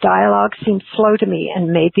 and the dialogue seemed slow to me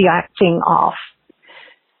and made the acting off.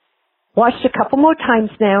 Watched a couple more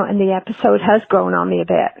times now, and the episode has grown on me a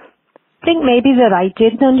bit. Think maybe that I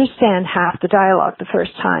didn't understand half the dialogue the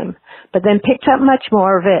first time, but then picked up much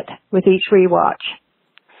more of it with each rewatch.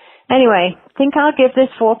 Anyway, think I'll give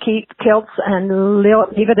this 4 kilts and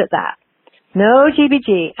leave it at that. No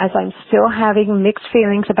GBG, as I'm still having mixed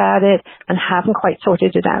feelings about it and haven't quite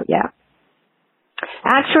sorted it out yet.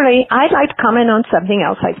 Actually, I'd like to comment on something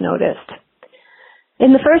else I've noticed.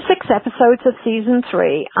 In the first 6 episodes of season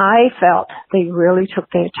 3, I felt they really took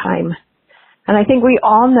their time. And I think we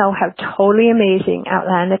all know how totally amazing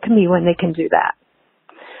Outlander can be when they can do that.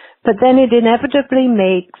 But then it inevitably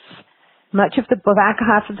makes much of the back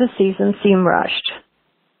half of the season seem rushed.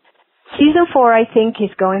 Season 4, I think,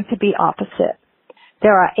 is going to be opposite.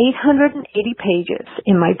 There are 880 pages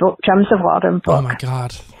in my book, Drums of Autumn book. Oh, my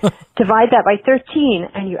God. Divide that by 13,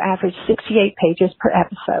 and you average 68 pages per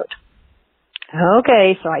episode.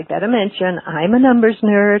 Okay, so I better mention I'm a numbers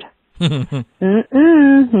nerd.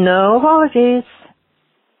 No apologies.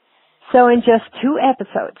 So in just 2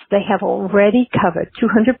 episodes, they have already covered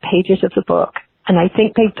 200 pages of the book, and I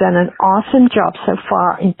think they've done an awesome job so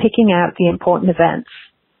far in picking out the important events.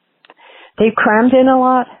 They've crammed in a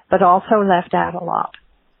lot, but also left out a lot.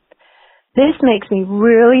 This makes me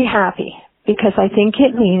really happy because I think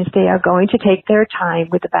it means they are going to take their time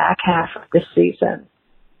with the back half of this season,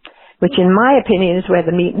 which in my opinion is where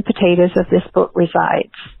the meat and potatoes of this book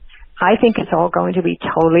resides. I think it's all going to be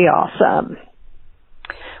totally awesome.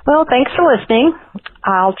 Well, thanks for listening.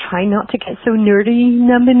 I'll try not to get so nerdy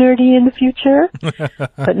in the future.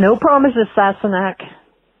 But no promises, Sassenach.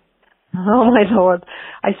 Oh, my Lord.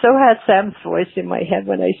 I so had Sam's voice in my head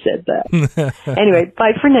when I said that. Anyway,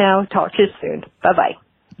 bye for now. Talk to you soon. Bye-bye.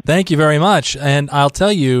 Thank you very much. And I'll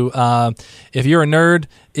tell you, if you're a nerd,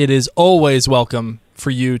 it is always welcome for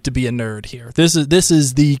you to be a nerd here. This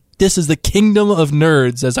is the kingdom of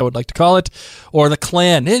nerds, as I would like to call it, or the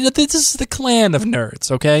clan. This is the clan of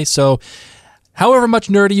nerds, okay? So however much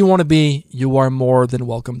nerdy you want to be, you are more than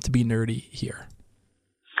welcome to be nerdy here.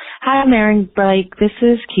 Hi, Mary Blake. This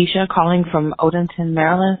is Keisha calling from Odenton,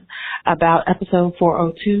 Maryland, about episode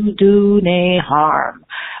 402, Do Nay Harm.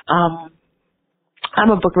 I'm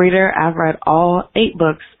a book reader. I've read all 8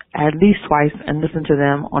 books at least twice and listened to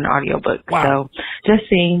them on audiobook. Wow. So just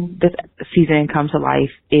seeing this season come to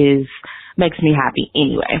life makes me happy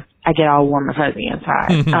anyway. I get all warm and fuzzy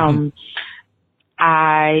inside.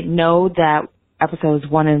 I know that episodes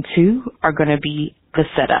 1 and 2 are going to be the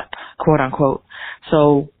setup, quote unquote.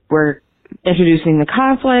 So we're introducing the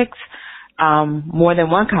conflict, more than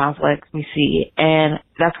one conflict we see, and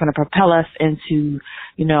that's going to propel us into,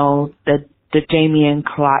 the Jamie and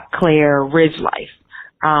Claire Ridge life,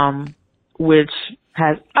 which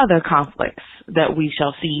has other conflicts that we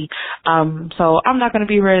shall see. So I'm not going to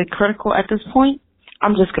be really critical at this point.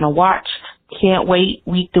 I'm just going to watch. Can't wait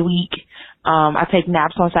week to week. I take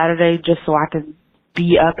naps on Saturday just so I can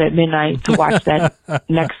be up at midnight to watch that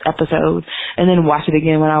next episode, and then watch it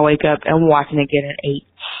again when I wake up, and watching it again at 8.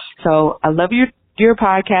 So I love your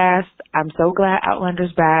podcast. I'm so glad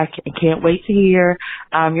Outlander's back, and can't wait to hear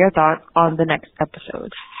your thoughts on the next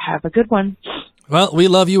episode. Have a good one. Well, we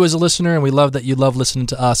love you as a listener, and we love that you love listening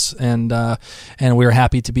to us, and we're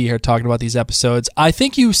happy to be here talking about these episodes. I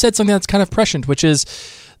think you said something that's kind of prescient, which is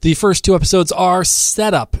the first 2 episodes are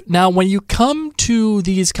set up. Now, when you come to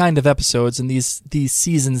these kind of episodes and these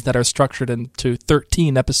seasons that are structured into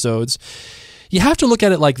 13 episodes, you have to look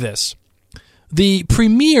at it like this. The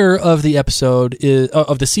premiere of the episode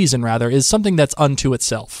of the season is something that's unto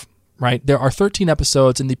itself, right? There are 13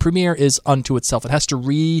 episodes, and the premiere is unto itself. It has to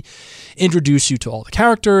reintroduce you to all the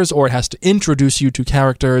characters, or it has to introduce you to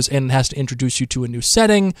characters, and it has to introduce you to a new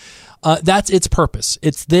setting. That's its purpose.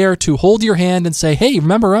 It's there to hold your hand and say, hey,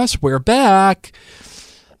 remember us? We're back.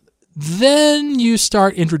 Then you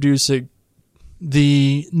start introducing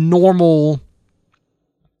the normal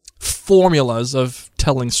formulas of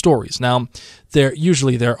telling stories. Now, the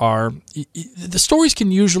stories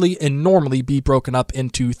can usually and normally be broken up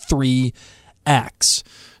into 3 acts.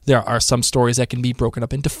 There are some stories that can be broken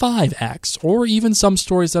up into 5 acts, or even some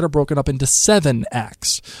stories that are broken up into 7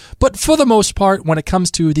 acts. But for the most part, when it comes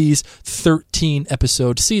to these 13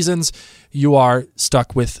 episode seasons, you are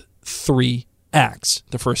stuck with 3 acts.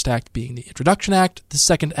 The first act being the introduction act, the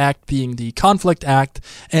second act being the conflict act,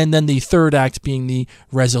 and then the third act being the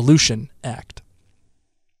resolution act.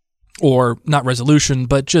 Or not resolution,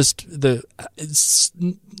 but just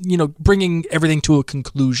bringing everything to a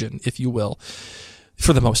conclusion, if you will,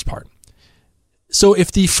 for the most part. So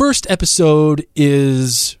if the first episode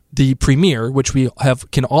is the premiere, which we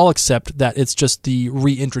can all accept that it's just the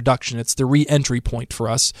reintroduction, it's the re-entry point for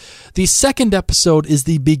us, the second episode is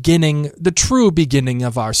the beginning, the true beginning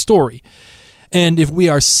of our story. And if we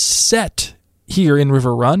are set here in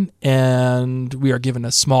River Run, and we are given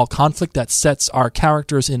a small conflict that sets our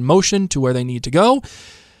characters in motion to where they need to go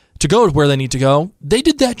where they need to go, they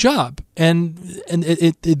did that job, and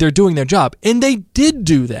they're doing their job, and they did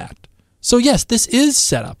do that. So yes, this is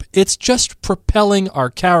set up. It's just propelling our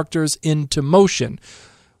characters into motion,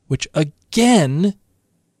 which again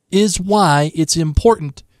is why it's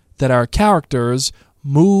important that our characters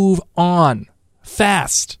move on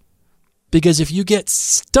fast, because if you get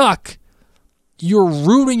stuck, you're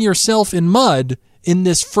rooting yourself in mud in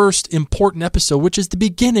this first important episode, which is the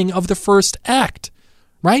beginning of the first act,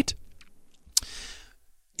 right?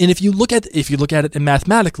 And if you look at it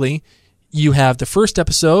mathematically, you have the first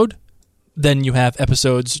episode, then you have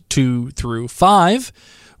episodes 2 through 5,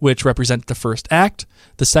 which represent the first act.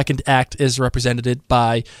 The second act is represented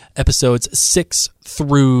by episodes 6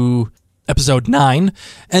 through episode 9,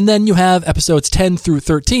 and then you have episodes 10 through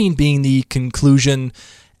 13 being the conclusion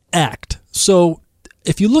act. So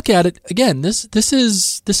if you look at it again, this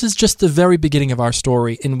is just the very beginning of our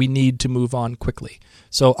story, and we need to move on quickly.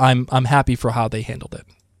 So I'm happy for how they handled it.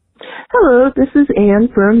 Hello, this is Anne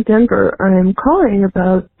from Denver. I'm calling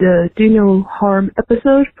about the Do No Harm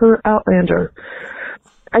episode for Outlander.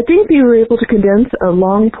 I think they were able to condense a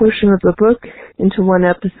long portion of the book into one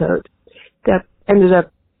episode. That ended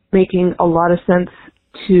up making a lot of sense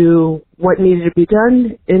to what needed to be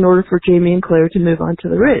done in order for Jamie and Claire to move on to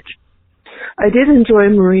the Ridge. I did enjoy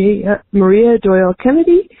Maria Doyle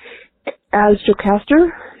Kennedy as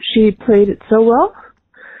Jocasta. She played it so well.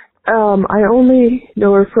 I only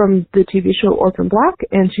know her from the TV show Orphan Black,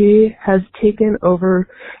 and she has taken over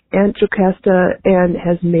Aunt Jocasta and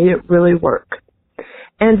has made it really work.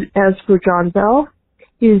 And as for John Bell,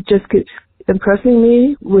 he just keeps impressing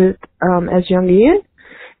me with as young Ian,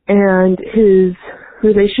 and his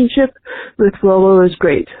relationship with Rollo is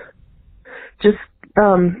great.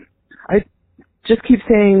 I just keep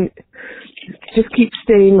staying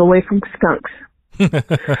away from skunks.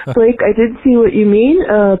 Blake, I did see what you mean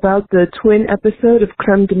about the twin episode of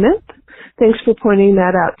Creme de Menthe. Thanks for pointing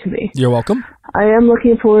that out to me. You're welcome. I am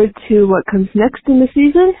looking forward to what comes next in the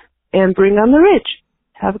season, and bring on the Ridge.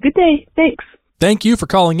 Have a good day. Thanks. Thank you for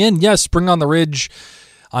calling in. Yes, bring on the Ridge.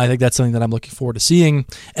 I think that's something that I'm looking forward to seeing.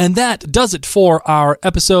 And that does it for our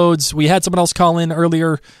episodes. We had someone else call in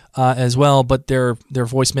earlier as well, but their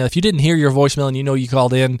voicemail, if you didn't hear your voicemail and you know you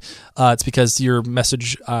called in, it's because your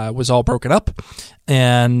message was all broken up,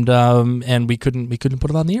 and we couldn't put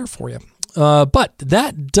it on the air for you. But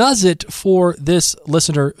that does it for this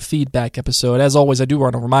listener feedback episode. As always, I do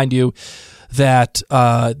want to remind you that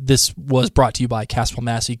this was brought to you by Caspel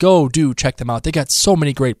Massey. Go check them out. They got so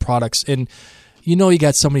many great products, and you know you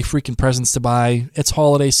got so many freaking presents to buy. It's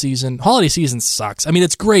holiday season. Holiday season sucks. I mean,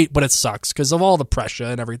 it's great, but it sucks because of all the pressure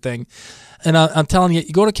and everything. And I'm telling you,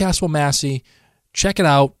 you go to Caspel Massey, check it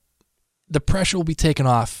out. The pressure will be taken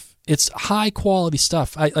off. It's high quality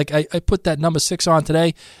stuff. I put that number 6 on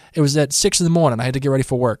today. It was at 6 a.m. I had to get ready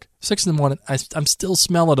for work. 6 a.m. I'm still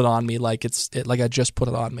smelling it on me like like I just put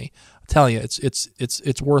it on me. I'm telling you,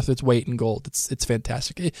 it's worth its weight in gold. It's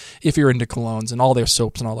fantastic. If you're into colognes and all their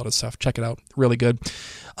soaps and all that other stuff, check it out. Really good.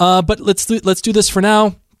 But let's do this for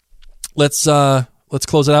now. Let's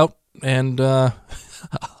close it out, and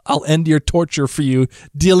I'll end your torture for you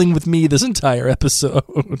dealing with me this entire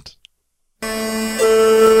episode.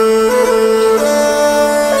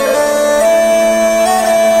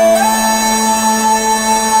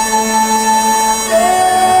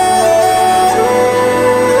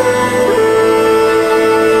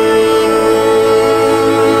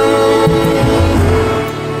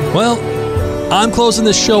 Well, I'm closing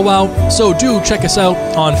this show out, so do check us out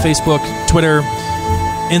on Facebook, Twitter,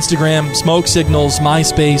 Instagram, Smoke Signals,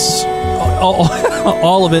 MySpace,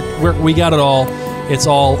 all of it. We got it all. It's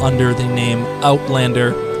all under the name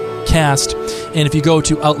Outlander Cast. And if you go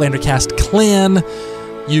to Outlander Cast Clan,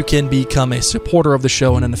 you can become a supporter of the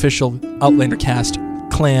show and an official Outlander Cast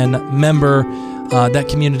Clan member. That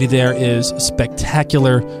community there is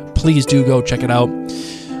spectacular. Please do go check it out.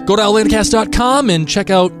 Go to outlandercast.com and check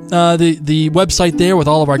out the website there with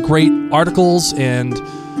all of our great articles and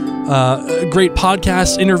great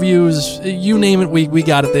podcasts, interviews, you name it, we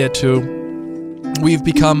got it there too. We've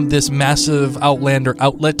become this massive Outlander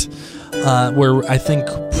outlet. We're, I think,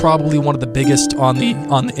 probably one of the biggest on the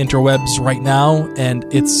interwebs right now,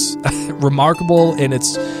 and it's remarkable, and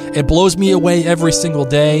it blows me away every single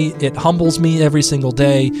day. It humbles me every single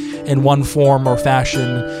day in one form or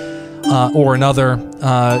fashion or another.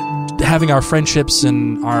 Having our friendships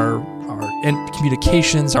and our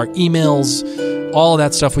communications, our emails, all of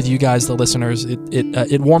that stuff with you guys, the listeners,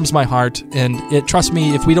 it warms my heart, and trust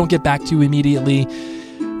me, if we don't get back to you immediately,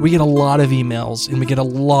 we get a lot of emails and we get a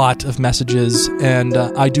lot of messages, and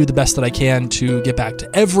I do the best that I can to get back to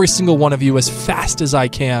every single one of you as fast as I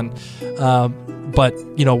can. But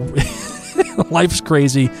you know, life's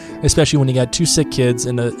crazy, especially when you got 2 sick kids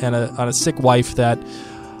and a sick wife that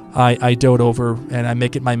I dote over, and I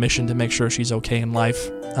make it my mission to make sure she's okay in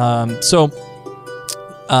life. I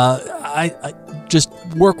just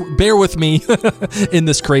bear with me in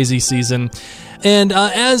this crazy season. And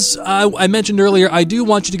as I mentioned earlier, I do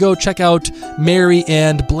want you to go check out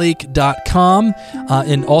maryandblake.com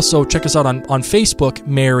and also check us out on Facebook,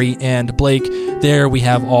 Mary and Blake. There we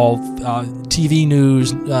have all TV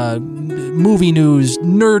news, movie news,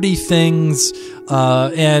 nerdy things,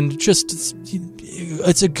 and just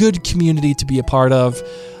it's a good community to be a part of.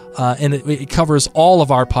 And it covers all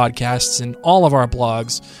of our podcasts and all of our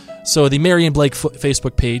blogs. So the Mary and Blake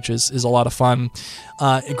Facebook page is a lot of fun.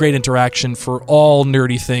 A great interaction for all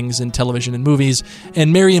nerdy things in television and movies.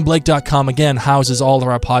 And maryandblake.com, again, houses all of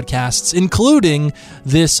our podcasts, including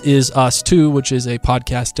This Is Us 2, which is a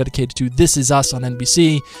podcast dedicated to This Is Us on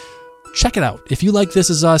NBC. Check it out. If you like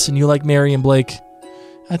This Is Us and you like Mary and Blake,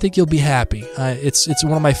 I think you'll be happy. It's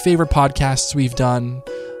one of my favorite podcasts we've done.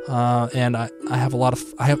 And I have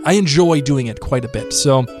I enjoy doing it quite a bit.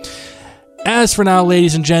 So, as for now,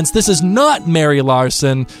 ladies and gents, this is not Mary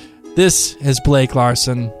Larson. This is Blake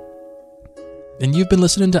Larson, and you've been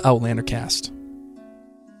listening to Outlander Cast.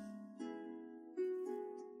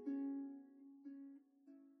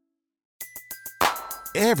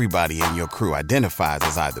 Everybody in your crew identifies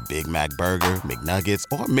as either Big Mac Burger, McNuggets,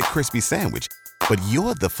 or McCrispy Sandwich. But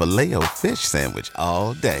you're the Filet-O-Fish Sandwich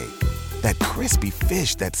all day. That crispy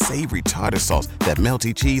fish, that savory tartar sauce, that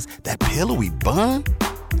melty cheese, that pillowy bun.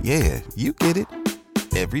 Yeah, you get it.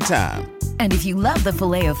 Every time. And if you love the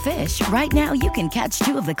Filet-O-Fish, right now you can catch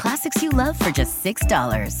 2 of the classics you love for just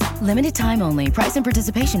 $6. Limited time only. Price and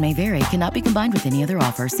participation may vary. Cannot be combined with any other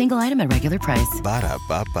offer. Single item at regular price.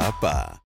 Ba-da-ba-ba-ba.